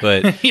doesn't.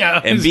 But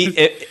yeah,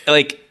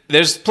 Embiid,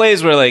 there's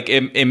plays where like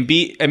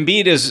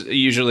Embiid is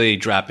usually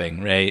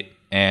dropping, right?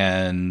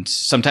 And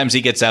sometimes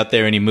he gets out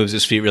there and he moves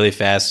his feet really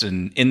fast.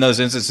 And in those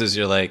instances,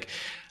 you're like,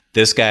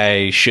 this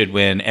guy should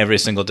win every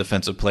single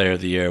Defensive Player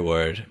of the Year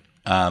award.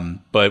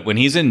 But when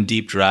he's in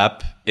deep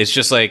drop, it's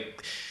just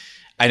like,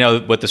 I know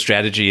what the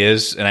strategy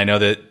is. And I know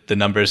that the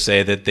numbers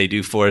say that they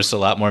do force a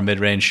lot more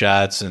mid-range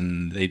shots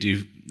and they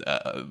do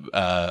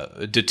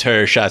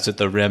deter shots at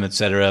the rim,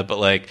 etc. But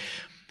like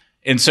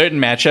in certain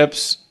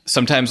matchups,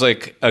 sometimes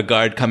like a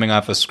guard coming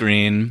off a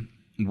screen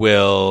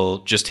will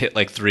just hit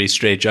like 3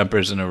 straight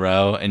jumpers in a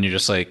row, and you're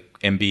just like,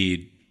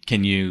 Embiid,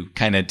 can you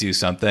kind of do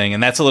something?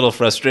 And that's a little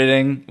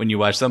frustrating when you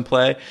watch them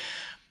play.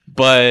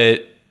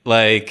 But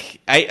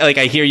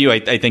I hear you.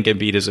 I think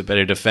Embiid is a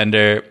better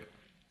defender.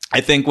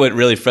 I think what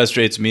really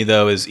frustrates me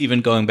though is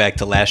even going back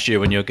to last year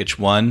when Jokic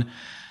won,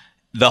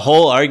 the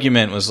whole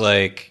argument was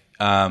like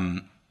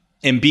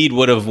Embiid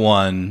would have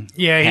won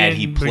had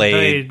he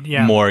played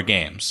more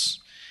games.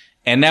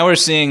 And now we're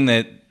seeing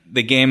that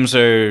the games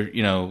are,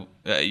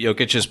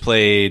 Jokic has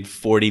played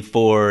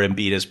 44,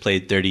 Embiid has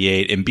played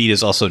 38. Embiid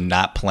is also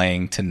not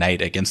playing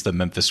tonight against the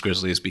Memphis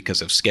Grizzlies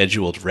because of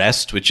scheduled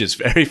rest, which is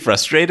very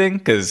frustrating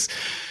because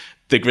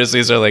the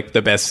Grizzlies are like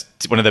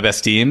one of the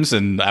best teams,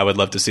 and I would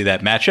love to see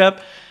that matchup.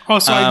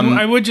 Also,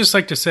 I would just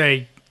like to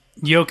say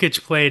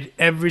Jokic played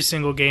every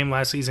single game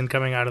last season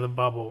coming out of the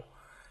bubble.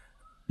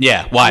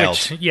 Yeah,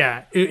 wild.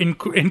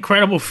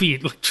 Incredible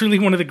feat. Like, truly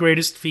one of the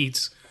greatest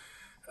feats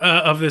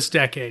of this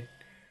decade.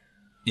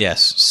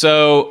 Yes.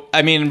 So,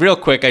 I mean, real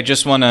quick, I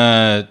just want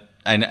to,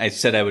 I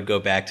said I would go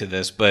back to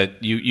this,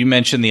 but you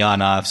mentioned the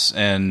on-offs,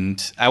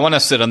 and I want to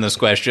sit on this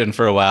question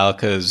for a while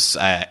because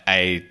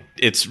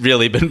it's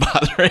really been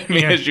bothering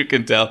me, as you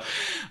can tell.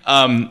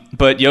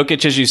 But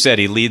Jokic, as you said,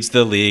 he leads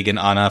the league in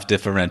on-off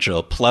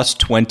differential, plus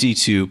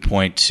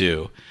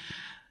 22.2.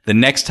 The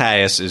next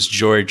highest is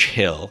George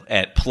Hill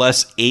at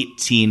plus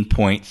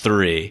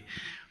 18.3.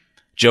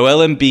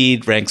 Joel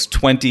Embiid ranks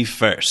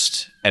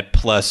 21st at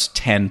plus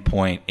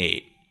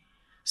 10.8.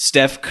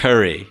 Steph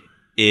Curry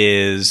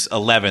is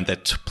 11th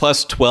at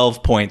plus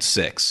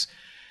 12.6.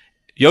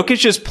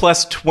 Jokic is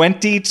plus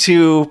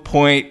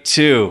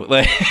 22.2.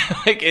 Like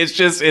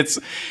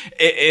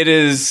it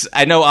is.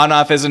 I know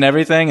on-off isn't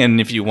everything,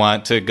 and if you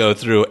want to go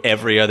through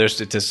every other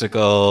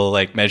statistical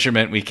like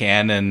measurement we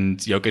can, and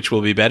Jokic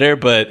will be better.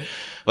 But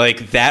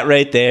like that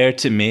right there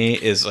to me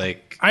is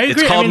like,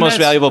 it's called most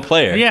valuable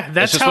player. Yeah,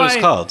 that's just how what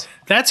it's called.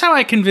 That's how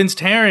I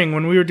convinced Herring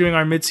when we were doing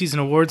our midseason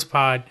awards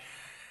pod.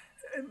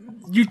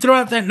 You throw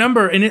out that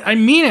number, and I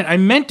mean it. I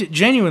meant it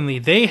genuinely.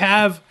 They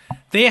have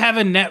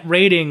a net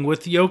rating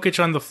with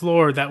Jokic on the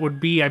floor that would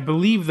be, I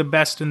believe, the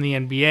best in the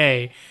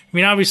NBA. I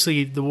mean,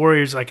 obviously, the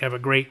Warriors have a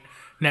great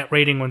net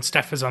rating when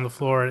Steph is on the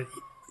floor.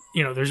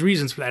 There's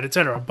reasons for that,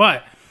 etc.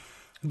 But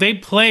they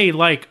play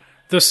like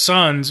the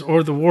Suns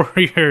or the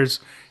Warriors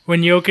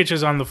when Jokic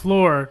is on the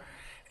floor,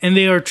 and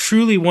they are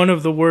truly one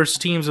of the worst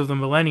teams of the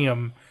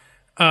millennium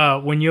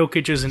when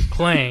Jokic isn't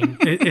playing.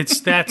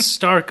 It's that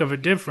stark of a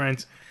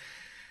difference.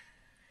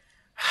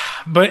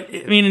 But,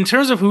 I mean, in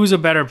terms of who's a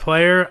better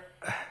player,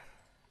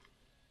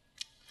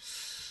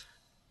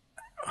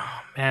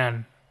 oh,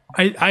 man,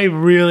 I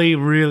really,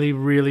 really,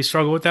 really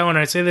struggle with that one.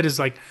 I say that as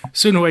like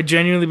someone who I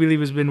genuinely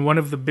believe has been one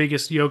of the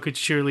biggest Jokic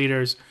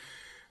cheerleaders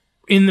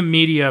in the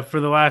media for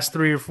the last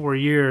 3 or 4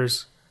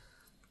 years.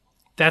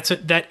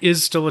 That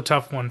is still a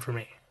tough one for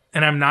me,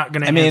 and I'm not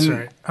going to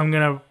answer it. I'm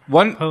going to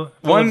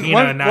one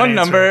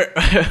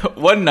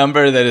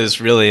number that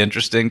is really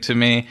interesting to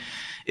me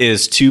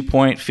is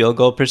 2-point field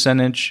goal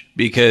percentage,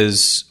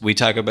 because we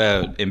talk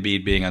about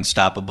Embiid being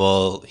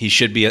unstoppable. He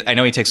should be. I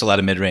know he takes a lot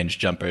of mid-range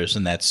jumpers,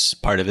 and that's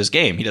part of his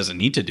game. He doesn't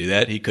need to do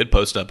that. He could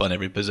post up on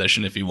every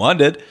possession if he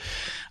wanted.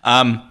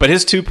 But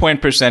his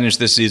 2-point percentage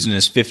this season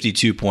is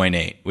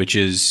 52.8, which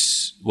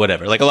is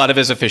whatever. Like, a lot of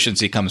his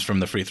efficiency comes from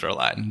the free throw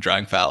line,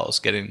 drawing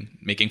fouls,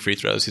 making free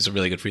throws. He's a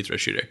really good free throw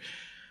shooter.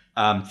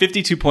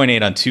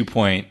 52.8 on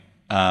 2-point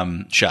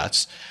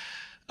shots.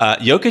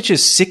 Jokic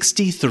is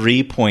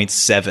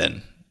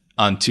 63.7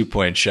 on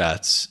 2-point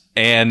shots.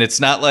 And it's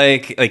not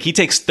like he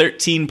takes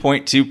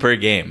 13.2 per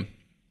game,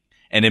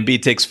 and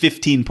Embiid takes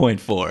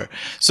 15.4.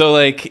 So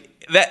like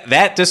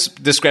that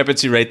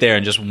discrepancy right there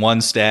in just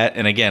one stat.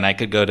 And again, I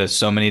could go to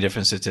so many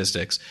different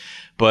statistics,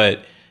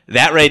 but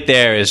that right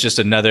there is just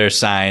another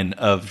sign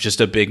of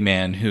just a big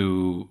man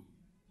who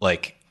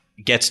like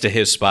gets to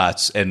his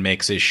spots and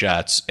makes his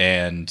shots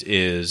and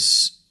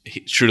is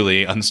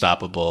truly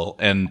unstoppable.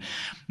 And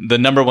the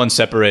number one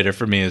separator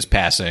for me is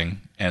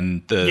passing.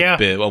 And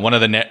one of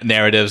the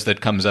narratives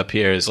that comes up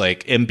here is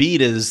like,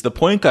 Embiid is the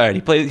point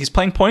guard. He's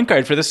playing point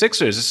guard for the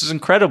Sixers. This is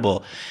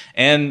incredible.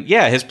 And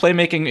yeah, his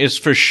playmaking is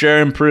for sure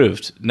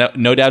improved.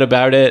 No doubt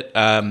about it.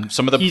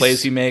 Some of the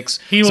plays he makes,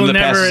 some of the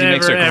passes he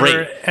makes are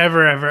great.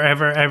 Ever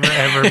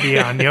be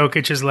on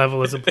Jokic's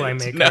level as a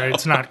playmaker. No.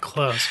 It's not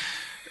close.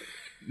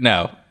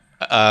 No.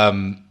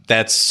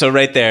 That's so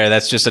right there.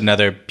 That's just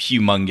another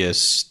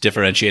humongous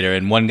differentiator.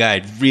 And one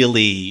guy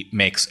really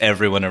makes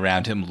everyone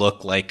around him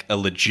look like a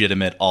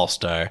legitimate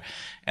all-star.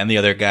 And the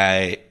other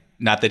guy,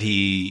 not that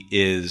he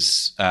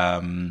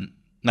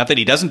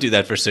doesn't do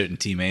that for certain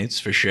teammates,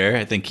 for sure.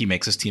 I think he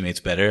makes his teammates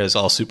better, as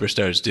all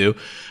superstars do,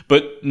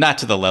 but not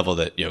to the level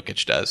that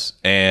Jokic does.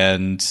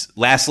 And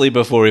lastly,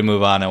 before we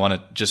move on, I want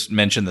to just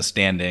mention the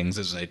standings,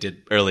 as I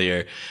did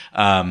earlier.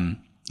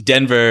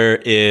 Denver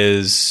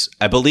is,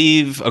 I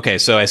believe, okay,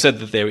 so I said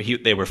that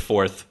they were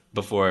fourth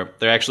before.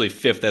 They're actually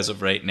fifth as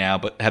of right now,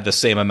 but have the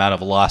same amount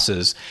of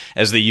losses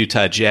as the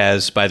Utah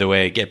Jazz. By the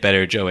way, get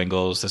better, Joe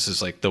Ingles. This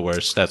is like the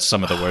worst. That's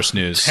some of the worst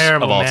news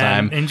of all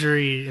time.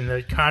 Injury in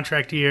the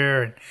contract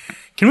year. And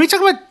can we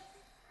talk about,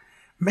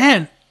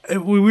 man,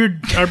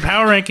 our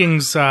power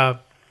rankings,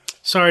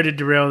 sorry to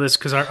derail this,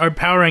 because our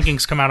power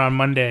rankings come out on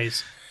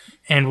Mondays,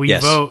 and we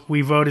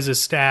vote as a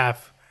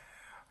staff.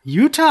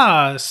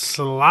 Utah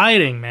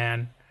sliding,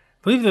 man. I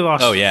believe they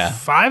lost 4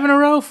 in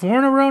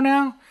a row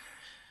now.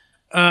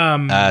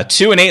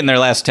 2-8 in their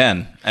last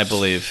 10, I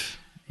believe.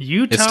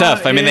 Utah, it's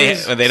tough. I mean,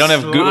 they don't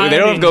have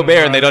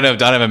Gobert and they don't have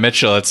Donovan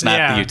Mitchell. It's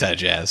not the Utah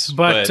Jazz.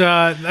 But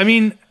I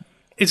mean,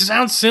 it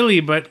sounds silly,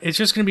 but it's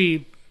just going to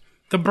be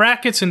the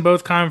brackets in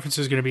both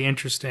conferences. Going to be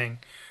interesting.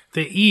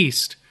 The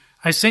East.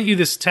 I sent you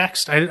this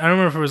text. I don't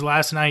remember if it was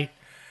last night,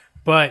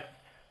 but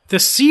the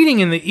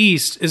seeding in the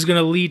East is going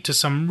to lead to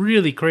some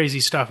really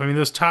crazy stuff. I mean,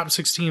 those top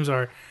 6 teams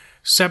are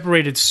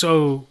separated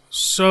so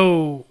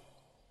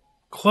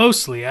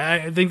closely.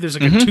 I think there's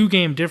like a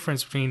 2-game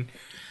difference between.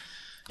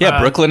 Yeah,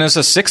 Brooklyn is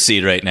a 6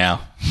 seed right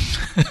now.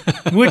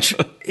 Which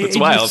it's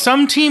wild.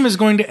 Some team is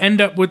going to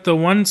end up with the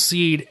 1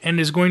 seed and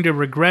is going to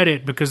regret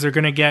it because they're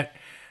going to get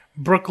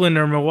Brooklyn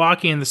or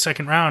Milwaukee in the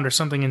second round or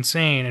something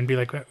insane and be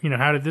like,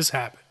 how did this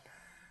happen?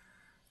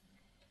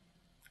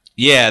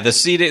 Yeah, the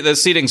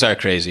seedings are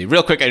crazy.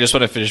 Real quick, I just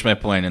want to finish my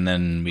point, and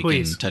then we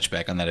can touch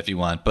back on that if you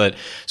want. But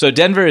so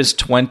Denver is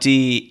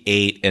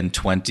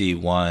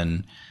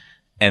 28-21,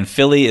 and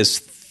Philly is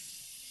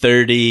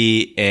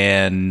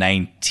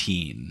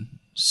 30-19.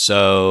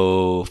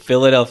 So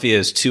Philadelphia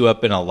is 2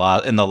 up in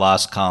the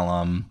loss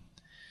column,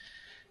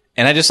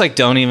 and I just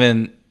don't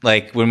even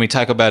when we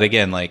talk about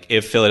again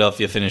if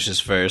Philadelphia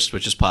finishes first,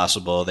 which is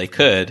possible, they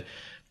could,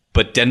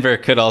 but Denver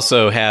could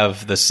also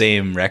have the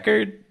same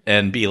record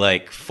and be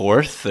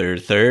fourth or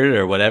third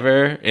or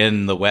whatever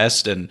in the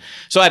West. And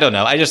so I don't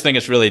know. I just think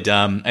it's really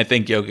dumb. I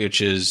think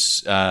Jokic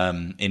is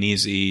an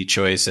easy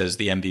choice as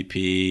the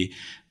MVP.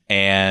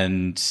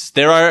 And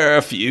there are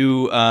a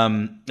few,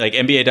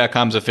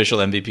 NBA.com's official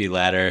MVP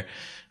ladder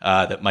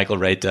that Michael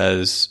Wright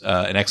does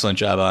an excellent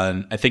job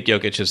on. I think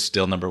Jokic is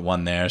still number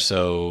 1 there.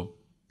 So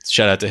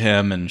shout out to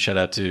him and shout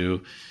out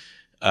to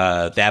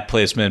that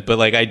placement. But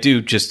I do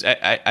just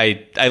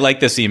I like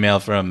this email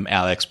from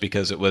Alex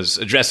because it was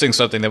addressing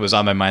something that was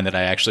on my mind that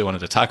I actually wanted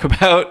to talk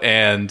about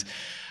and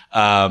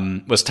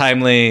was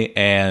timely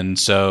and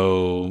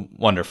so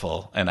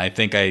wonderful. And I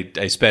think I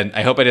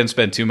hope I didn't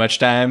spend too much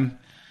time.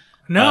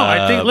 No,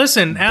 I think,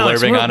 listen,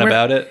 Alex, blabbering on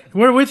about it.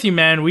 We're with you,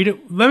 man.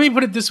 Let me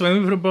put it this way. Let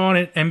me put a bow on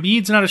it.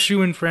 Embiid's not a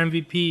shoo-in for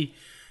MVP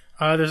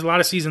There's a lot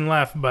of season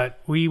left, but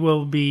we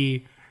will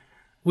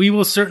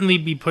certainly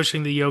be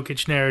pushing the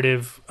Jokic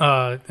narrative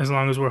as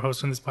long as we're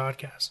hosting this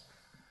podcast.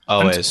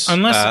 Always.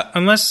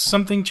 Unless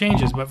something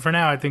changes. But for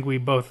now, I think we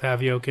both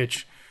have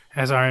Jokic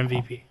as our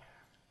MVP.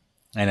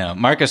 I know.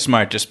 Marcus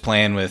Smart just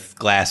playing with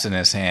glass in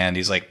his hand.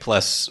 He's like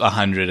plus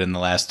 100 in the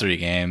last 3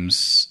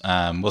 games.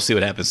 We'll see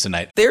what happens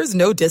tonight. There's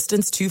no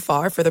distance too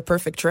far for the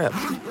perfect trip.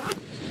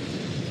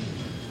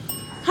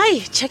 Hi,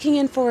 checking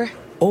in for...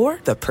 Or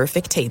the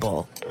perfect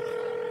table.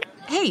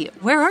 Hey,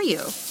 where are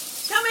you?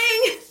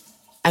 Coming!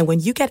 And when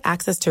you get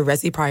access to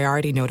Resi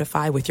Priority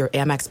Notify with your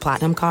Amex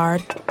Platinum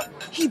card...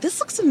 Hey, this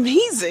looks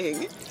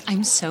amazing.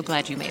 I'm so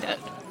glad you made it.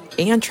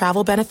 And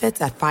travel benefits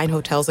at fine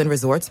hotels and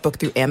resorts booked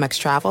through Amex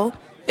Travel...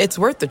 It's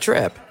worth the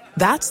trip.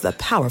 That's the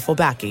powerful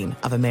backing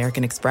of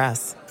American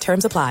Express.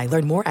 Terms apply.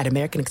 Learn more at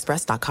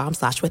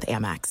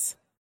americanexpress.com/withAmex.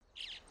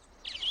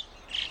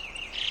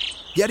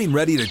 Getting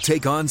ready to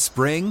take on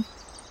spring?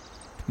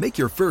 Make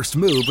your first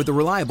move with the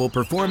reliable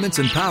performance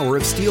and power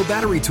of Steel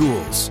battery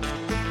tools.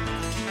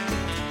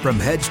 From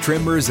hedge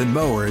trimmers and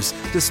mowers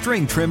to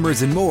string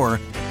trimmers and more,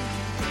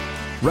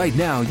 right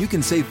now you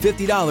can save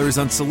 $50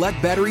 on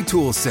select battery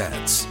tool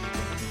sets.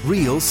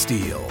 Real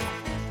Steel.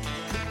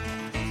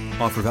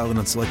 Offer valid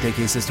on select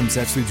AK system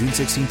sets through June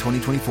 16,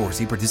 2024.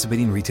 See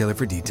participating retailer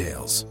for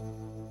details.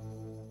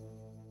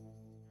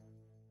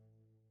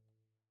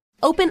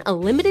 Open a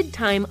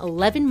limited-time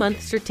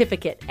 11-month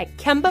certificate at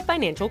Kemba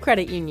Financial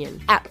Credit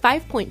Union. At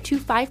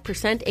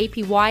 5.25%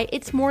 APY,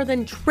 it's more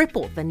than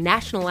triple the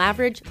national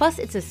average, plus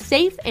it's a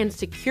safe and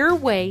secure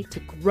way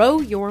to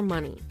grow your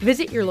money.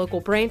 Visit your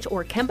local branch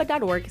or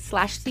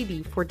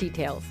kemba.org/cb for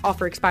details.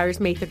 Offer expires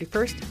May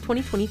 31st,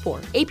 2024.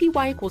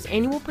 APY equals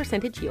annual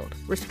percentage yield.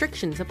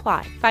 Restrictions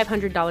apply.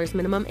 $500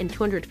 minimum and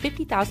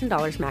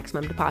 $250,000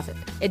 maximum deposit.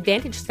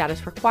 Advantage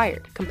status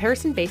required.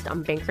 Comparison based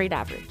on bank rate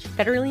average.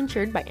 Federally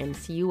insured by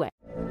NCUA.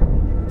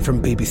 From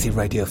BBC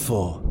Radio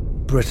 4,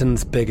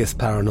 Britain's biggest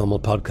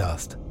paranormal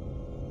podcast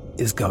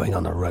is going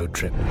on a road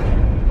trip.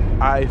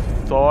 I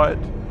thought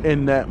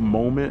in that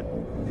moment,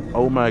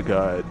 oh my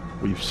God,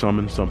 we've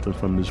summoned something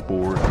from this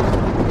board.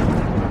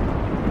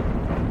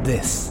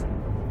 This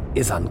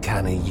is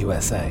Uncanny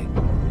USA.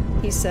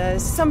 He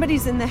says,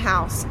 somebody's in the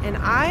house, and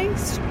I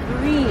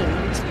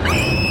screamed.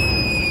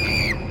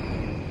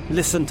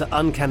 Listen to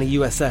Uncanny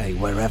USA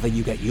wherever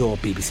you get your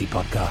BBC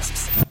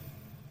podcasts,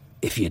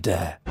 if you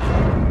dare.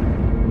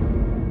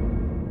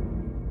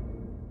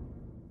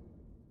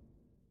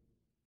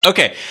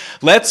 Okay,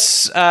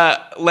 let's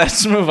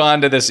move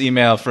on to this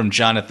email from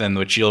Jonathan,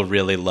 which you'll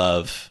really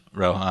love,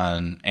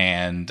 Rohan,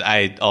 and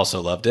I also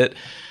loved it.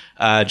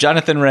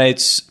 Jonathan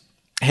writes,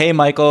 "Hey,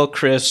 Michael,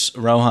 Chris,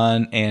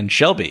 Rohan, and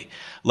Shelby.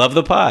 Love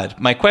the pod.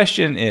 My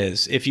question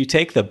is, if you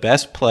take the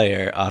best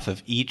player off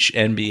of each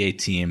NBA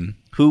team,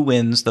 who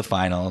wins the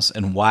finals,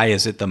 and why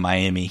is it the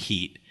Miami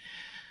Heat?"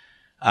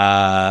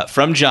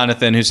 From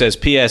Jonathan, who says,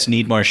 "P.S.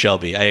 Need more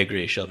Shelby." I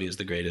agree. Shelby is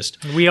the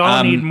greatest. We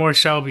all need more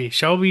Shelby.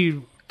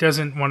 Shelby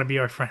doesn't want to be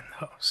our friend,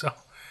 though, so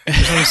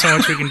there's only so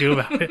much we can do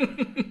about it.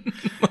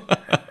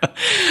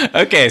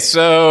 Okay,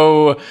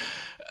 so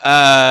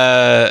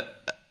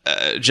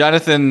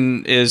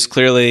Jonathan is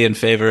clearly in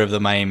favor of the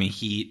Miami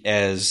Heat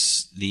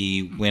as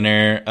the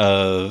winner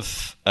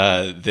of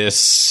of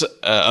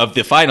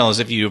the finals.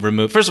 If you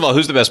remove, first of all,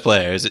 who's the best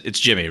player? It's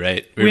Jimmy,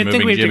 right? We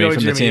think we have to go with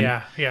Jimmy.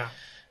 Yeah.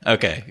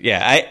 Okay,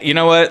 yeah. You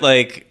know what?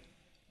 Like,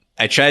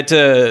 I tried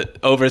to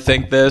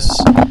overthink this.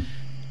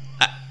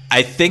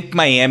 I think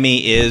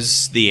Miami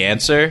is the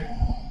answer.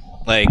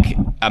 Like,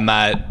 I'm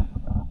not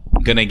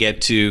going to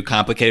get too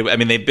complicated. I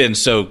mean, they've been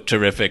so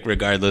terrific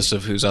regardless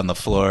of who's on the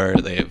floor.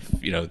 They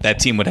have, that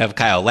team would have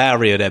Kyle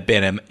Lowry, it would have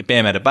Bam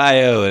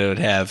Adebayo, it would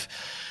have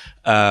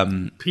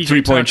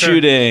three-point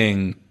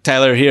shooting,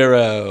 Tyler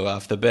Hero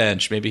off the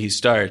bench. Maybe he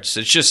starts.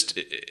 It's just,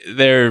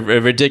 they're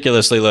a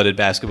ridiculously loaded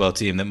basketball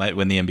team that might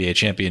win the NBA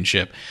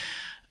championship.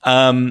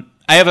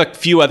 I have a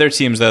few other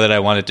teams, though, that I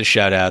wanted to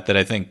shout out that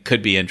I think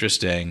could be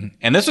interesting.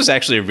 And this was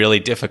actually a really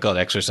difficult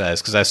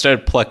exercise because I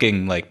started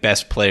plucking like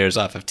best players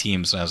off of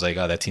teams, and I was like,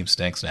 oh, that team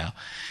stinks now.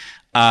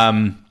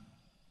 The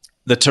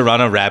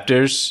Toronto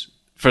Raptors.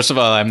 First of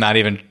all, I'm not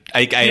even.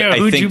 I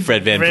think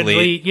Fred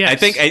VanVleet. Yes. I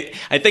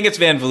think it's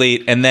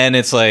VanVleet, and then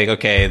it's like,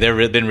 okay,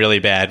 they've been really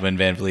bad when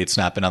VanVleet's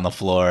not been on the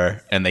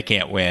floor and they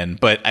can't win.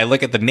 But I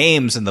look at the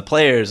names and the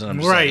players, and I'm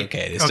just like,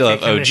 okay, they still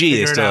have OG,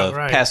 they still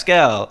have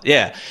Pascal,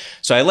 yeah.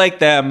 So I like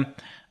them.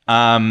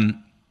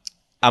 I'm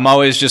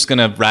always just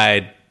gonna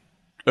ride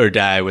or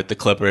die with the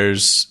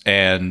Clippers,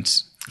 and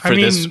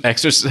this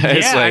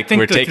exercise,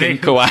 we're taking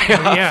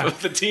Kawhi off of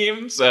the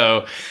team,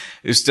 so.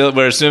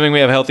 We're assuming we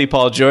have healthy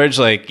Paul George.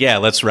 Like, yeah,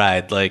 let's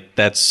ride. Like,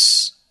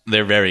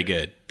 they're very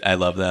good. I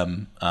love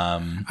them.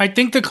 I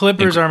think the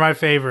Clippers are my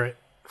favorite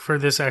for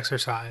this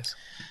exercise.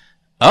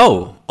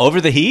 Oh,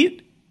 over the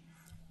Heat?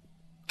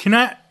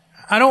 I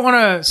don't want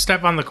to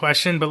step on the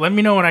question, but let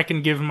me know when I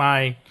can give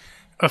my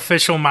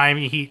official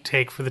Miami Heat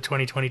take for the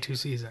 2022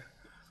 season.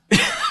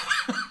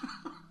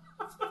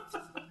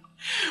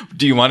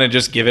 Do you want to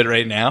just give it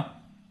right now?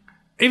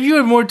 If you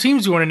have more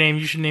teams you want to name,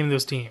 you should name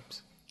those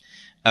teams.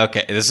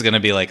 Okay, this is going to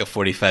be like a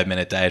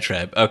 45-minute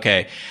diatribe.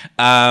 Okay.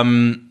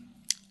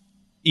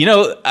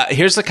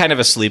 Here's the kind of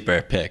a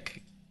sleeper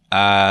pick.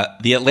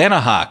 The Atlanta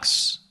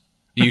Hawks.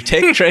 You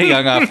take Trae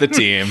Young off the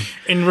team.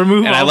 And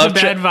remove all the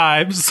bad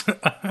vibes.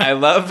 I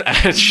love Cam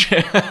Reddish.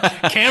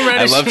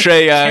 I love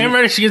Trae Young. Cam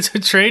Reddish gets a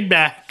trade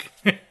back.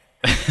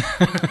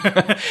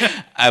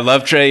 I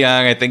love Trae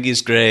Young. I think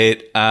he's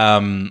great.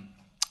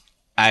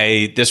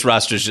 This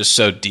roster is just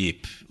so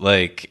deep.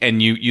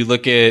 And you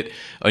look at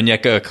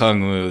Onyeka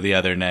Okongwu the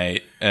other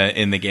night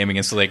in the game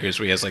against the Lakers,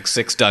 where he has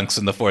 6 dunks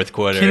in the fourth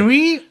quarter.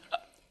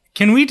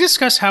 Can we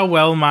discuss how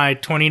well my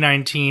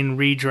 2019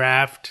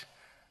 redraft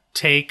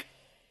take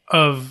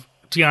of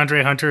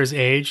DeAndre Hunter has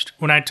aged?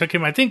 When I took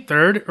him, I think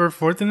 3rd or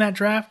 4th in that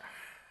draft.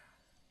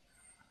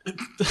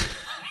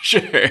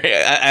 Sure,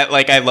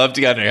 I love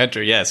DeAndre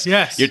Hunter. Yes.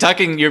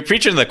 You're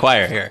preaching to the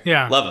choir here.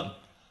 Yeah, love him.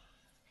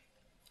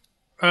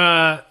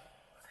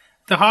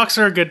 The Hawks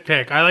are a good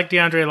pick. I like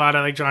DeAndre a lot.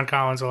 I like John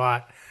Collins a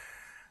lot.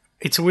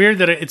 It's weird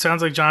that it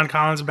sounds like John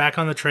Collins back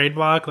on the trade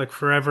block,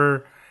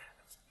 forever.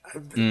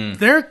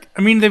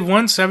 They've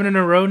won 7 in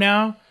a row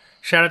now.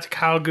 Shout out to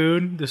Kyle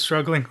Good, the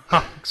struggling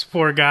Hawks,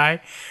 poor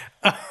guy.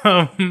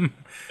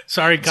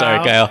 Sorry,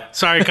 Kyle.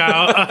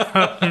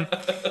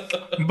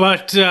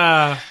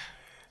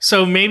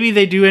 So maybe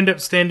they do end up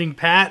standing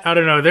pat. I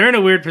don't know. They're in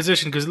a weird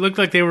position because it looked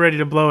like they were ready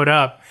to blow it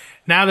up.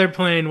 Now they're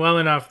playing well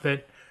enough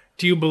that,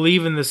 do you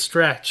believe in the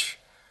stretch?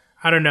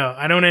 I don't know.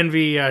 I don't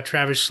envy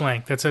Travis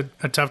Schlenk. That's a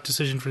tough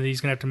decision for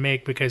he's going to have to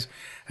make because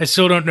I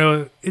still don't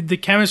know. The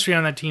chemistry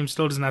on that team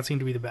still does not seem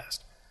to be the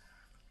best.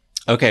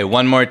 Okay,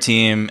 one more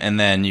team, and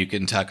then you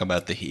can talk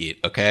about the Heat,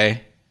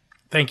 okay?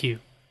 Thank you.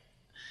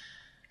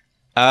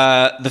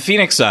 The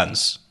Phoenix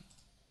Suns.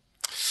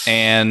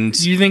 And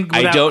you think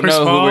I don't Chris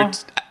know Paul? who we're...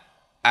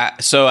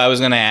 so I was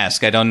going to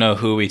ask. I don't know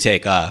who we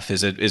take off.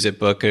 Is it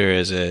Booker?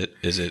 Is it?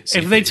 CP?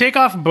 If they take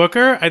off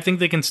Booker, I think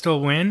they can still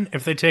win.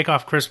 If they take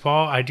off Chris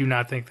Paul, I do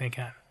not think they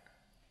can.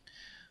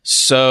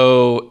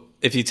 So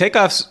if you take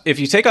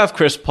off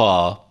Chris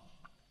Paul,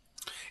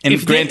 and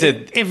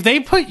if they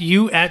put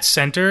you at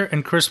center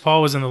and Chris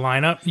Paul was in the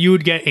lineup, you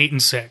would get 8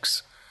 and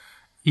 6.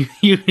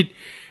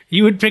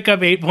 You would pick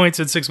up 8 points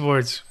and 6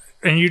 boards.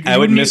 And I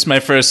would miss my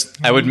first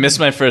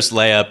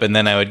layup, and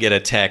then I would get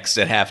a text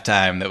at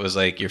halftime that was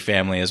like, "Your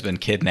family has been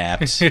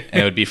kidnapped," and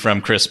it would be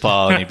from Chris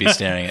Paul, and he'd be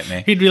staring at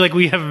me. He'd be like,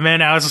 "We have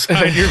men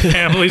outside your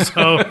family's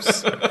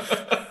homes."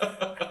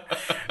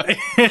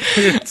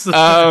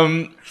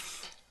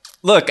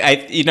 Look,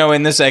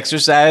 in this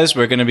exercise,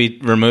 we're going to be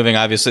removing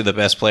obviously the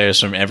best players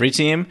from every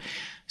team.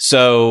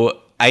 So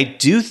I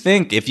do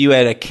think if you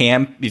had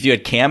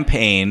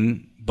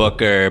campaign.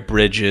 Booker,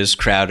 Bridges,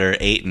 Crowder,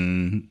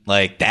 Ayton,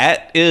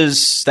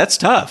 that's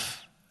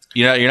tough.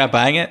 You're not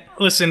buying it?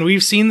 Listen,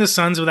 we've seen the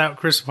Suns without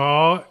Chris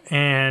Paul,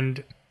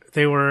 and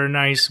they were a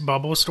nice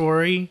bubble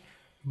story,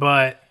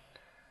 but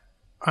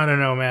I don't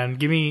know, man.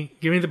 Give me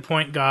the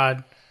point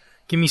god.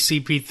 Give me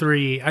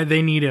CP3.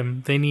 They need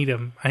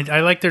him. I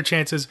like their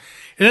chances.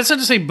 And that's not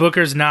to say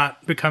Booker's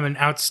not become an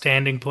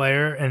outstanding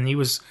player, and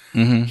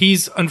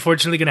he's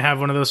unfortunately going to have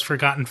one of those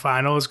forgotten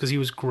finals because he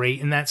was great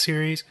in that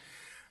series.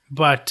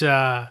 But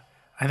I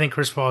think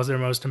Chris Paul is their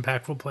most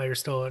impactful player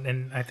still,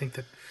 and I think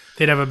that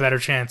they'd have a better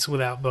chance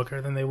without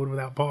Booker than they would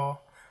without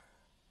Paul.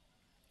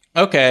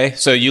 Okay,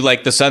 so you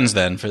like the Suns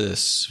then for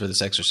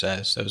this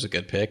exercise? That was a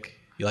good pick.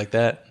 You like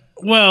that?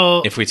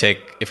 Well, if we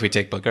take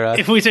Booker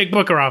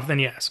off, then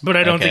yes. But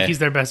I don't think he's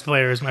their best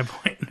player. Is my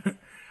point.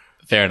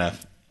 Fair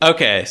enough.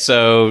 Okay,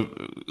 so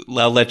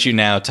I'll let you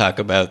now talk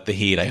about the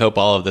Heat. I hope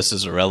all of this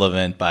is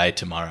irrelevant by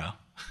tomorrow.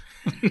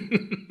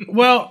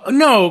 Well,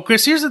 no,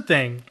 Chris. Here's the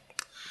thing.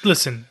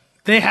 Listen,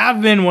 they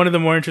have been one of the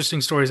more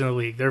interesting stories in the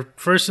league. They're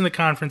first in the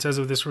conference as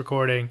of this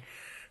recording.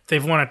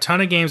 They've won a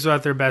ton of games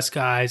without their best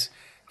guys.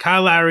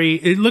 Kyle Lowry,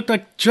 it looked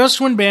like just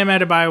when Bam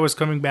Adebayo was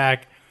coming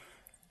back,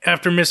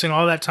 after missing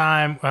all that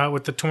time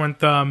with the torn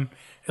thumb,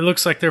 it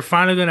looks like they're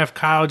finally going to have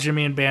Kyle,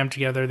 Jimmy, and Bam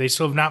together. They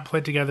still have not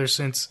played together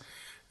since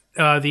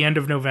the end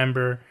of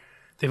November.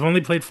 They've only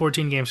played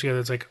 14 games together.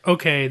 It's like,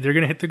 okay, they're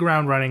going to hit the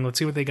ground running. Let's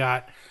see what they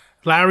got.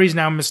 Lowry's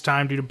now missed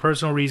time due to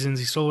personal reasons.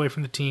 He's still away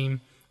from the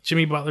team.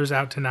 Jimmy Butler's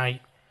out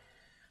tonight.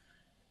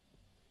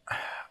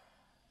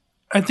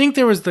 I think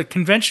there was the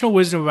conventional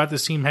wisdom about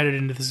this team headed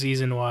into the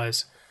season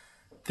was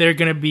they're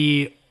going to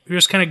be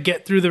just kind of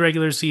get through the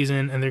regular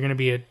season and they're going to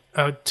be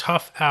a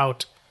tough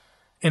out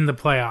in the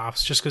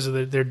playoffs just because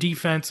of their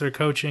defense, their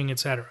coaching,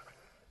 etc.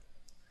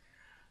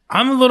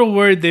 I'm a little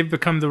worried they've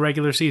become the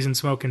regular season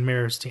smoke and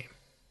mirrors team.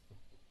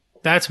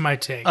 That's my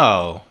take.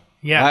 Oh.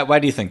 Yeah. Why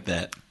do you think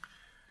that?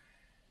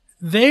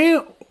 They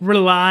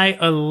rely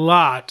a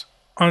lot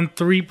on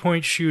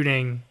three-point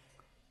shooting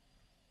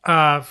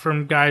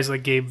from guys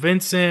like Gabe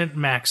Vincent,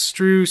 Max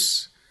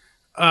Strus,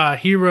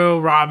 Hero,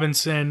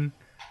 Robinson.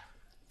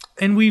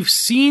 And we've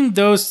seen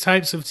those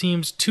types of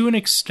teams, to an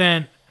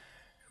extent,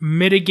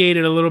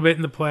 mitigated a little bit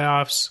in the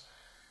playoffs,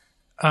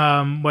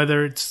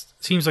 whether it's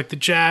teams like the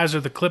Jazz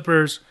or the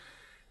Clippers.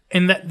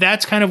 And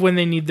that's kind of when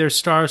they need their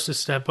stars to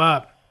step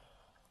up.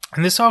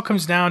 And this all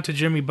comes down to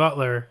Jimmy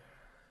Butler,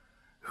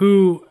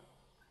 who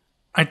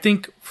I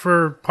think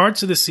for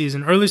parts of the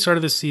season, early start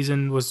of the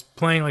season, was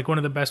playing like one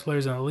of the best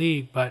players in the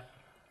league. But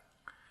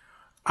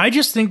I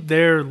just think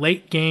their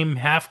late game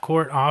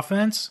half-court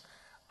offense,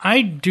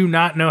 I do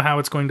not know how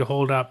it's going to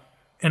hold up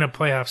in a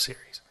playoff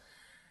series.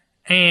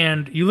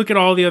 And you look at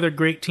all the other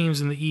great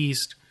teams in the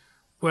East,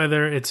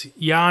 whether it's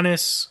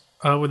Giannis,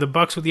 with the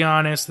Bucks with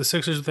Giannis, the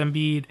Sixers with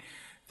Embiid,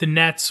 the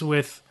Nets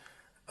with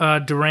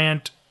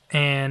Durant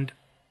and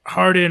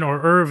Harden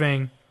or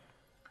Irving.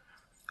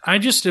 I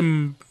just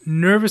am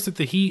nervous that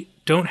the Heat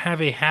don't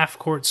have a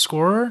half-court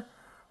scorer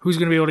who's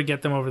going to be able to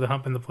get them over the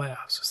hump in the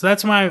playoffs. So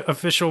that's my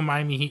official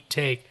Miami Heat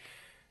take.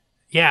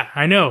 Yeah,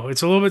 I know.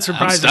 It's a little bit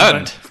surprising.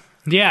 I'm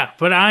stunned.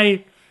 But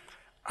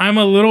I'm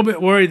a little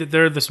bit worried that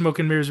they're the smoke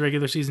and mirrors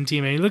regular season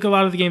team. And you look at a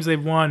lot of the games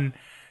they've won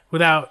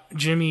without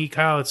Jimmy,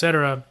 Kyle,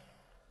 etc.,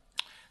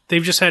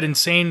 they've just had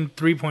insane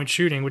three-point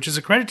shooting, which is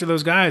a credit to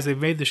those guys. They've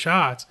made the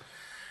shots.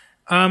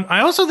 I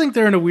also think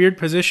they're in a weird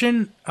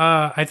position.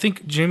 I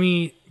think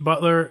Jimmy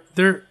Butler,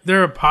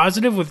 they're a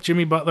positive with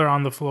Jimmy Butler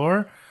on the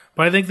floor,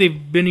 but I think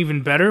they've been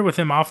even better with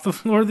him off the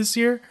floor this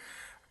year.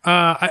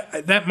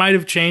 That might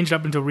have changed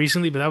up until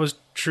recently, but that was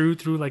true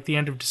through like the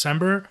end of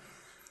December,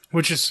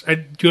 which is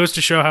it goes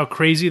to show how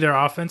crazy their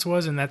offense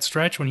was in that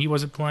stretch when he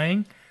wasn't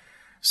playing.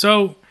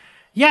 So,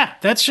 yeah,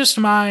 that's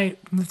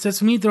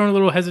me throwing a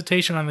little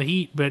hesitation on the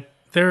Heat, but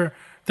their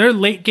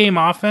late game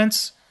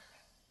offense,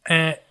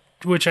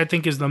 which I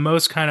think is the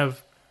most kind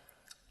of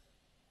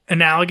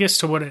analogous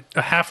to what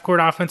a half-court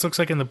offense looks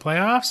like in the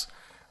playoffs,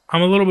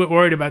 I'm a little bit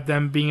worried about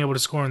them being able to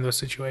score in those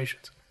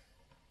situations.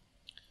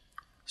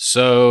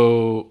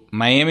 So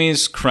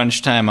Miami's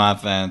crunch time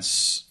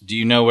offense, do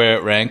you know where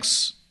it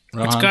ranks,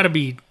 Rohan? It's got to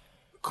be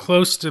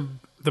close to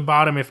the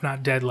bottom, if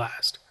not dead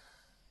last.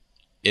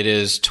 It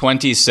is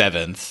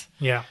 27th.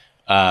 Yeah.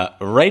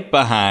 Right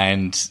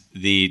behind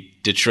the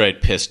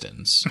Detroit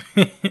Pistons,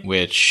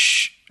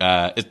 which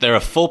they're a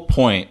full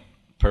point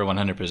per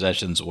 100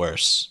 possessions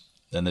worse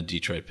than the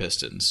Detroit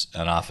Pistons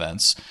on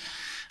offense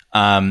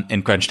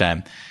in crunch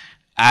time.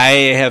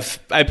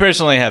 I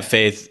personally have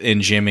faith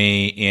in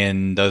Jimmy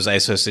in those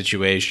ISO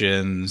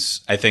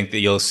situations. I think that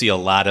you'll see a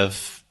lot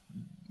of,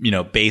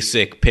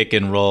 basic pick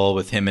and roll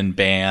with him and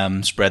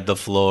Bam, spread the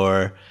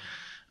floor.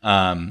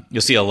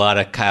 You'll see a lot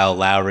of Kyle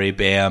Lowry,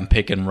 Bam,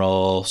 pick and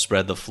roll,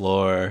 spread the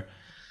floor.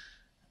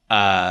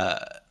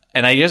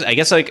 And I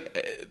guess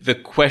like the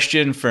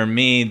question for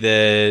me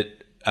that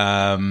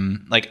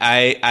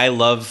I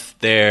love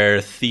their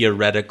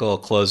theoretical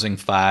closing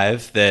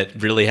five that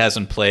really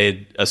hasn't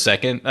played a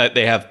second.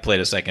 They have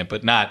played a second,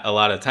 but not a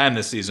lot of time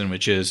this season,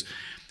 which is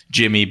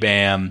Jimmy,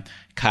 Bam,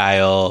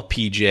 Kyle,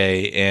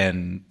 PJ,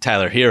 and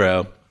Tyler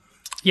Hero.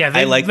 Yeah,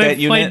 I like that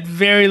unit. Played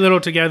very little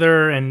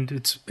together, and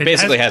it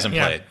basically hasn't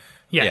yeah, played.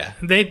 Yeah,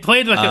 they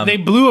played they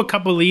blew a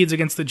couple leads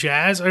against the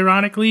Jazz,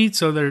 ironically.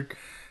 So their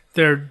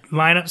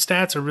lineup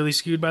stats are really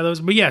skewed by those.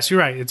 But yes, you're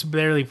right; it's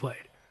barely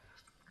played.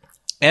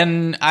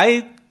 And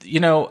I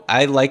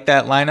like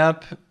that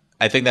lineup.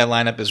 I think that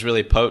lineup is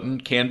really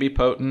potent, can be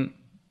potent.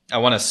 I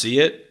want to see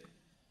it.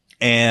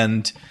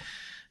 And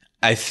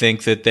I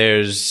think that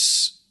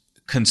there's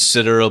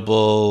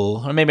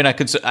considerable, or maybe not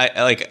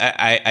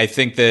I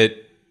think that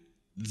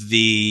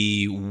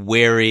the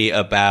wary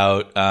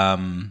about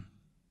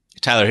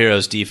Tyler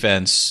Hero's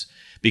defense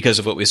because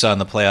of what we saw in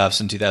the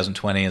playoffs in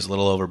 2020 is a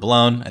little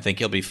overblown. I think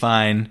he'll be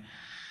fine.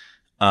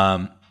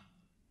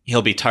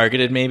 He'll be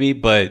targeted maybe,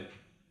 but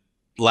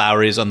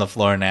Lowry's on the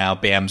floor now.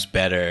 Bam's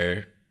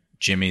better.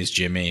 Jimmy's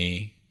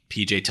Jimmy.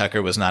 PJ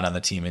Tucker was not on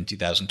the team in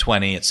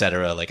 2020,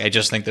 etc. I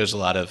just think there's a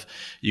lot of,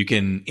 you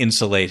can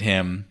insulate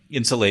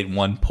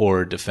one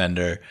poor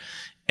defender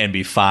and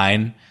be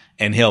fine,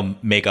 and he'll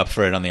make up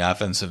for it on the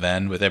offensive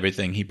end with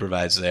everything he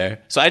provides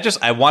there. So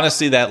I want to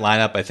see that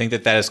lineup. I think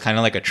that is kind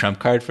of like a trump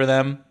card for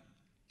them.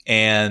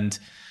 And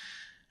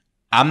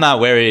I'm not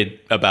worried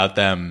about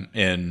them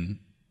in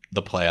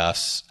the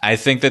playoffs. I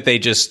think that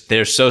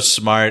they're so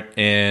smart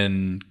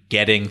in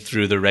getting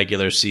through the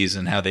regular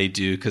season how they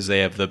do because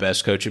they have the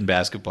best coach in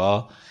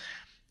basketball.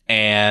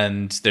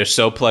 And they're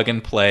so plug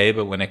and play,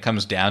 but when it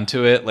comes down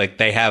to it,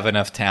 they have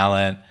enough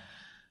talent.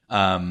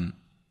 And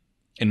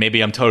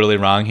maybe I'm totally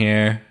wrong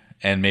here,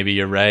 and maybe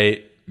you're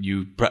right.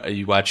 You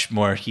watch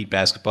more Heat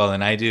basketball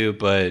than I do,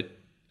 but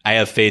I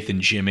have faith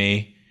in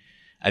Jimmy.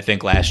 I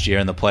think last year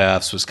in the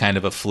playoffs was kind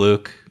of a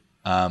fluke.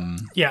 How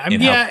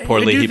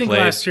poorly he played.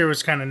 Last year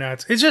was kind of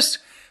nuts. It's just,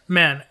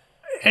 man,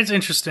 it's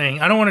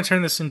interesting. I don't want to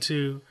turn this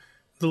into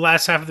the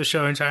last half of the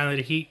show entirely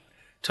to Heat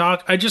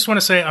talk. I just want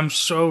to say I'm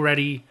so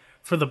ready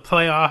for the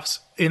playoffs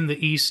in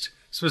the East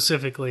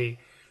specifically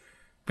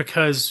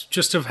because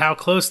just of how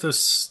close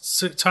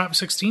those top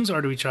six teams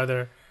are to each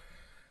other.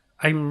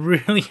 I'm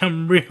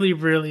really,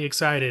 really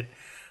excited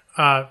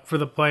for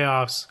the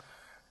playoffs.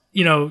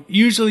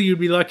 Usually you'd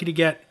be lucky to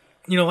get,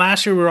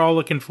 last year we were all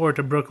looking forward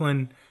to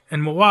Brooklyn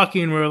and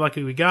Milwaukee, and we were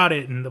lucky we got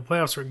it, and the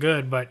playoffs were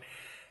good. But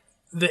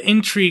the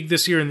intrigue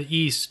this year in the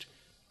East,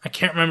 I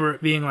can't remember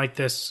it being like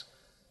this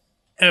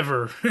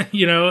ever.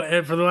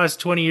 And for the last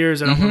 20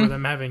 years, I don't remember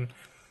them having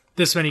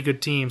this many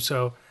good teams.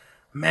 So,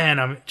 man,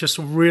 I'm just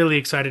really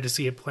excited to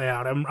see it play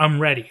out.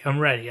 I'm ready.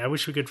 I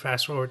wish we could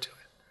fast forward to it.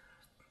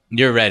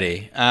 You're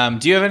ready.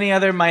 Do you have any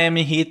other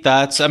Miami Heat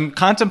thoughts? I'm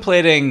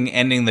contemplating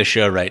ending the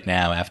show right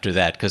now after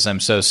that because I'm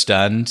so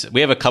stunned.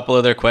 We have a couple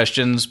other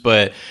questions,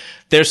 but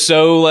they're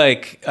so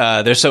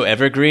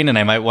evergreen, and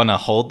I might want to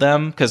hold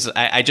them because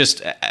I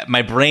just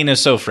my brain is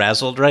so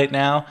frazzled right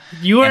now.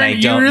 You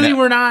really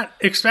were not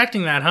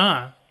expecting that,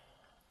 huh?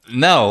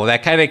 No,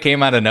 that kind of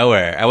came out of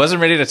nowhere. I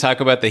wasn't ready to talk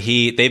about the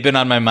Heat. They've been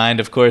on my mind,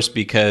 of course,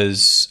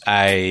 because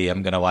I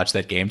am going to watch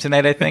that game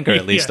tonight, I think, or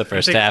at least the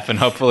first half, and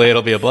hopefully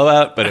it'll be a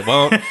blowout, but it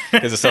won't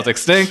because the Celtics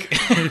stink.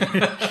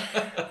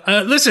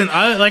 Listen,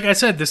 like I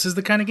said, this is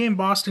the kind of game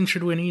Boston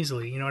should win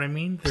easily. You know what I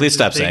mean? Please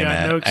stop saying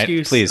that. No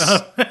excuse. Please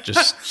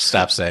just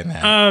stop saying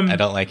that. I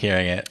don't like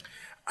hearing it.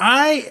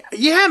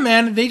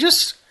 Man,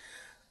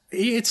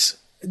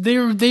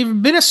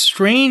 they've been a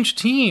strange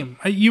team.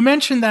 You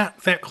mentioned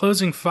that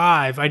closing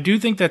five. I do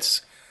think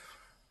that's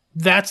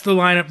the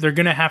lineup they're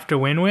going to have to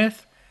win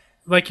with.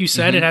 Like you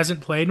said, it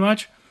hasn't played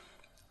much.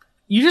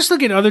 You just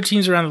look at other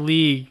teams around the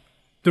league,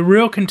 the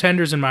real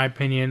contenders, in my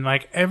opinion,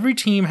 like every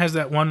team has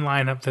that one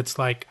lineup that's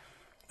like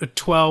a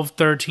 12,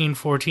 13,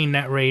 14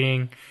 net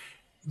rating.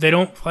 They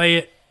don't play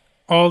it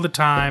all the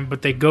time,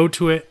 but they go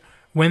to it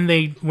when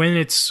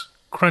it's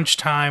crunch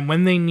time,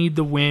 when they need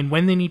the win,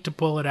 when they need to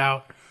pull it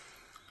out.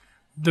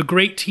 The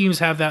great teams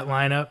have that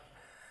lineup.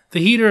 The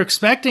Heat are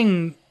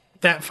expecting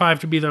that five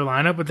to be their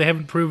lineup, but they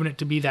haven't proven it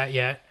to be that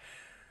yet.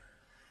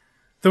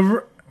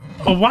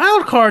 A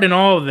wild card in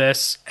all of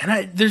this, and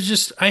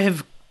I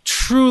have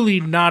truly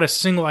not a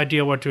single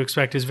idea what to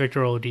expect, is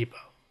Victor Oladipo.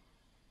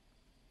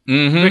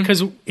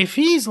 Because if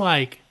he's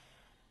like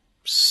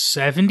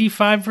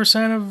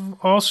 75%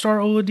 of All-Star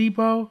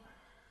Oladipo,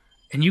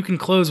 and you can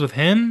close with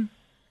him,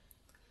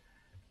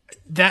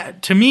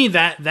 that to me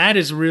that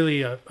is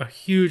really a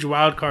huge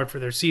wild card for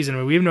their season. I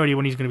mean, we have no idea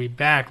when he's going to be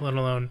back, let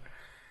alone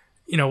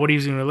what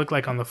he's going to look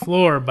like on the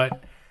floor.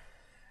 But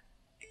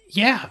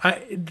yeah,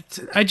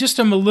 I just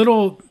am a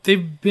little.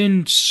 They've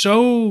been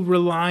so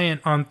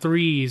reliant on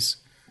threes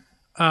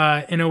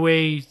in a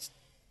way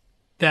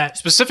that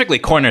specifically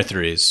corner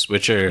threes,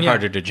 which are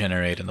harder to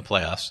generate in the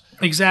playoffs.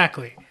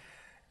 Exactly,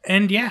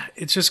 and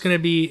it's just going to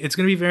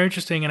be very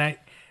interesting. And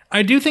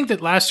I do think that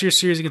last year's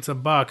series against the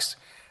Bucks,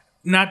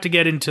 not to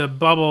get into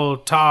bubble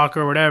talk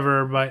or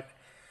whatever, but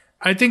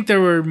I think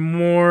there were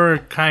more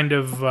kind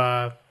of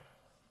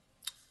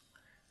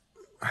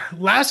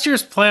last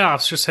year's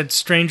playoffs just had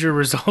stranger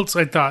results,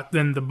 I thought,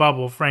 than the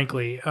bubble,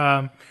 frankly.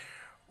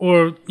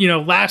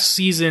 Last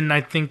season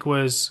I think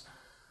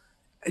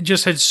it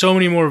just had so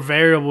many more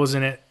variables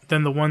in it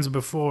than the ones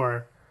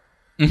before.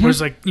 Whereas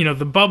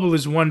the bubble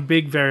is one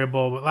big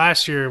variable, but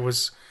last year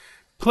was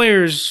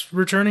players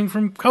returning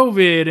from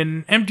COVID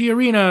and empty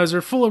arenas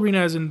or full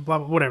arenas and blah,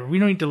 blah, whatever. We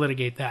don't need to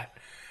litigate that.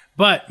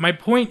 But my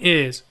point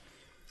is,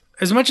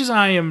 as much as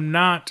I am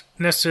not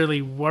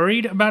necessarily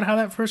worried about how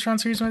that first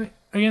round series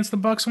against the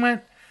Bucks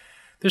went,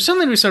 there's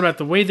something to be said about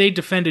the way they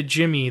defended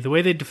Jimmy, the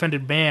way they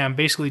defended Bam,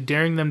 basically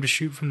daring them to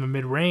shoot from the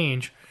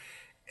mid-range,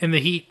 and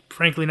the Heat,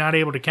 frankly, not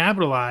able to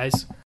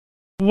capitalize.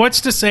 What's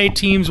to say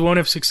teams won't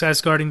have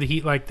success guarding the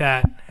Heat like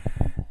that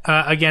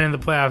again in the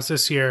playoffs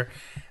this year?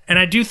 And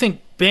I do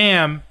think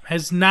Bam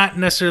has not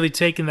necessarily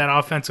taken that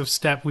offensive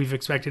step we've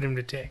expected him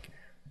to take.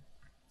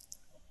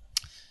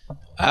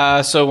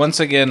 So once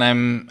again,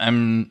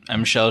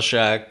 I'm shell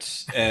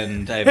shocked,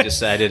 and I've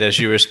decided, as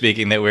you were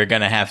speaking, that we're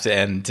going to have to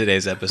end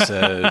today's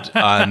episode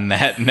on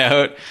that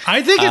note.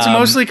 I think it's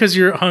mostly because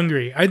you're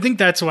hungry. I think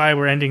that's why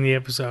we're ending the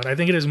episode. I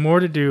think it has more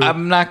to do.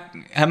 I'm not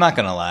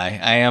going to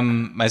lie.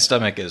 My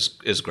stomach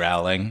is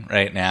growling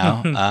right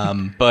now.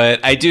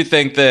 But I do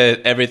think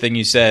that everything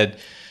you said,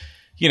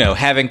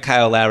 having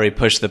Kyle Lowry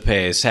push the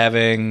pace,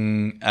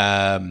 having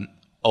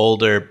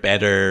older,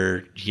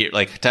 better,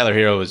 like Tyler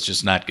Hero was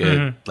just not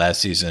good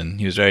last season.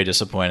 He was very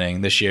disappointing.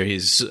 This year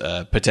he's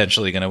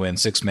potentially going to win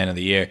Sixth Man of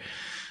the Year.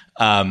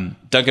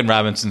 Duncan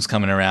Robinson's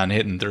coming around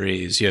hitting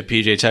threes. You have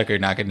PJ Tucker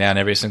knocking down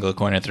every single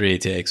corner three he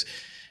takes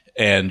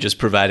and just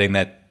providing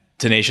that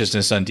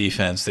tenaciousness on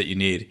defense that you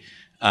need.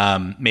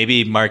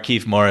 Maybe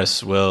Markieff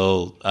Morris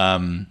will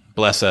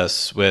bless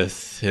us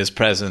with his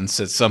presence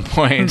at some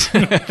point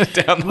down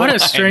the What line. a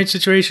strange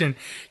situation.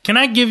 Can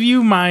I give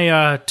you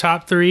my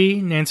top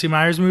 3 Nancy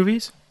Meyers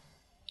movies?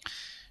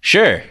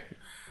 Sure,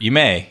 you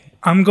may.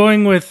 I'm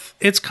going with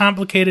It's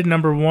Complicated,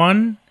 number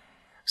 1,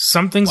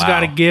 Something's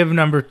Gotta Give,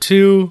 number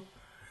 2,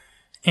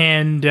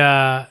 and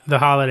The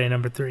Holiday,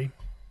 number 3.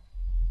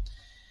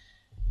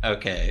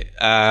 Okay.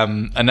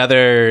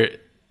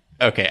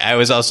 Okay, I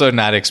was also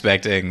not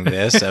expecting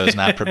this. I was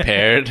not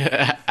prepared.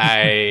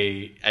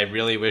 I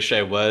really wish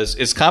I was.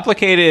 It's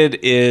Complicated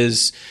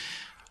is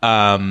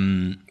that's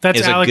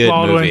is Alec a good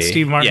Baldwin movie. and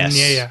Steve Martin.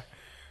 Yes.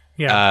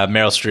 Yeah.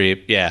 Meryl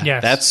Streep. Yeah.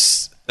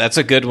 Yes. That's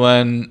a good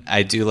one.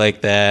 I do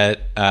like that.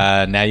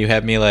 Now you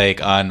have me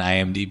on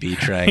IMDb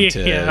trying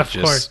to of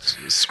course.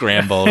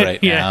 scramble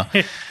right now.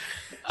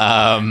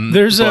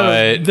 There's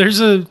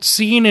a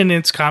scene in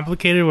It's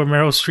Complicated where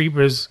Meryl Streep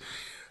is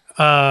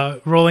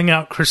rolling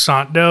out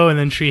croissant dough, and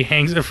then she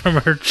hangs it from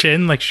her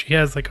chin like she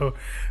has like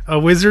a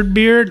wizard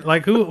beard.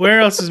 Like where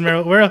else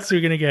are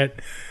we gonna get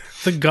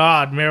the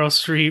god Meryl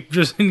Streep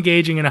just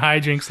engaging in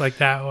hijinks like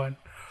that one?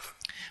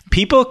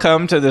 People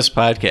come to this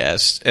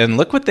podcast and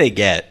look what they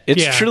get.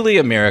 It's truly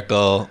a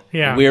miracle.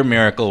 Yeah. We're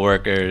miracle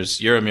workers.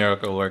 You're a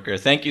miracle worker.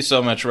 Thank you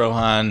so much,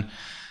 Rohan,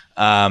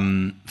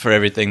 for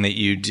everything that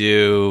you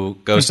do.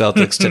 Go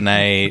Celtics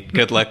tonight.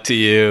 Good luck to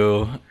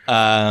you.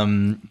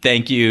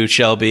 Thank you,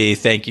 Shelby.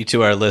 Thank you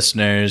to our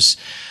listeners.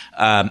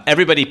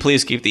 Everybody,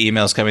 please keep the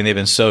emails coming. They've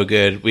been so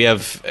good. We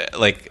have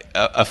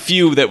a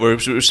few that we're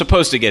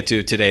supposed to get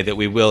to today that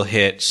we will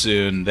hit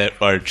soon that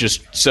are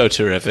just so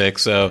terrific.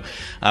 So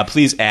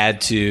please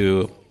add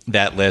to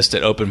that list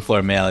at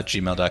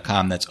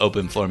openfloormail@gmail.com. That's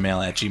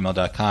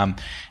openfloormail@gmail.com.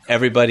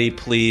 Everybody,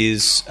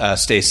 please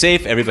stay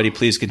safe. Everybody,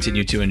 please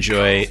continue to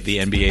enjoy the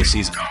NBA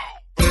season.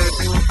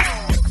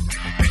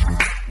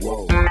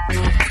 Whoa.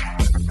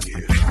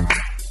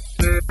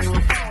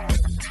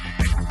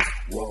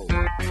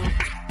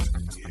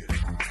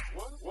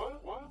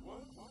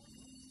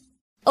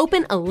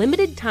 Open a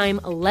limited-time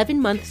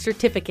 11-month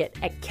certificate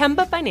at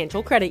Kemba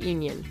Financial Credit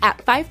Union. At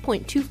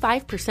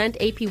 5.25%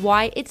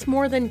 APY, it's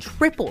more than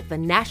triple the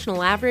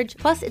national average,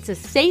 plus it's a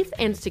safe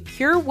and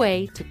secure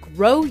way to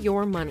grow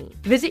your money.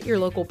 Visit your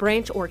local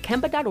branch or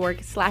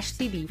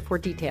kemba.org/CD for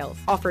details.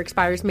 Offer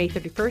expires May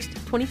 31st,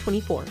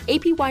 2024.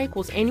 APY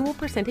equals annual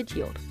percentage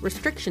yield.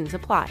 Restrictions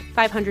apply.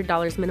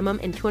 $500 minimum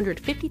and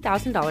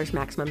 $250,000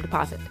 maximum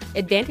deposit.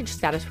 Advantage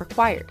status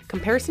required.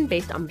 Comparison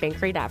based on bank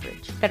rate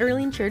average.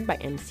 Federally insured by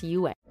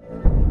NCUA.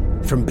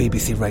 From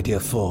BBC Radio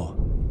 4,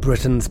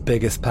 Britain's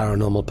biggest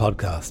paranormal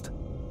podcast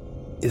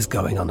is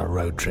going on a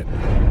road trip.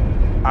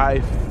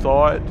 I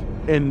thought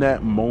in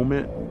that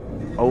moment,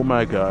 oh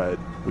my God,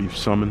 we've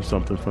summoned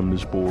something from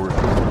this board.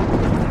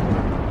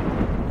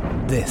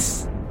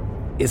 This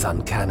is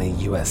Uncanny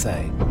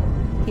USA.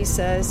 He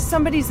says,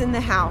 somebody's in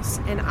the house,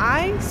 and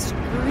I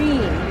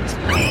screamed.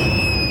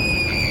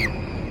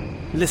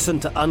 Listen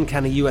to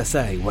Uncanny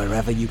USA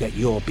wherever you get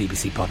your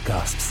BBC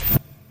podcasts,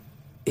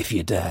 if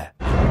you dare.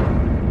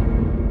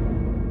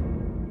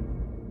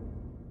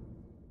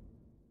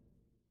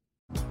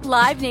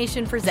 Live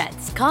Nation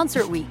presents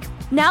Concert Week.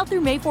 Now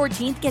through May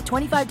 14th, get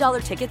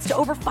 $25 tickets to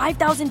over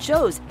 5,000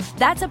 shows.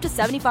 That's up to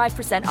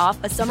 75%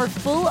 off a summer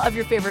full of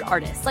your favorite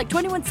artists like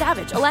 21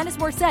 Savage, Alanis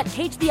Morissette,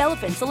 Cage the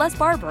Elephant, Celeste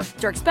Barber,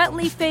 Dierks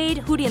Bentley, Fade,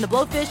 Hootie and the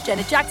Blowfish,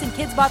 Janet Jackson,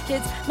 Kidz Bop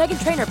Kids,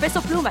 Meghan Trainor,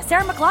 Peso Pluma,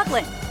 Sarah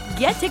McLachlan.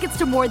 Get tickets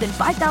to more than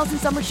 5,000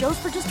 summer shows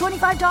for just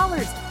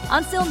 $25.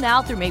 Until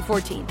now through May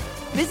 14th.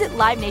 Visit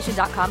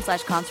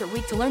LiveNation.com/Concert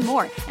Week to learn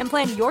more and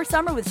plan your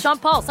summer with Sean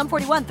Paul, Sum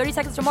 41, 30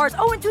 Seconds to Mars,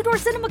 and Two Door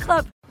Cinema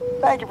Club.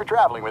 Thank you for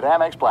traveling with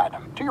Amex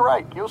Platinum. To your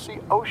right, you'll see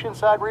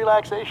oceanside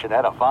relaxation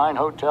at a fine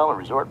hotel and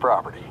resort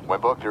property. When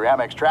booked through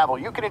Amex Travel,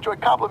 you can enjoy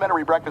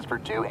complimentary breakfast for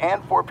 2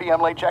 and 4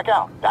 p.m. late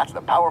checkout. That's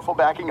the powerful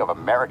backing of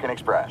American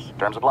Express.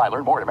 Terms apply.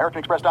 Learn more at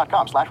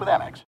americanexpress.com/withAmex.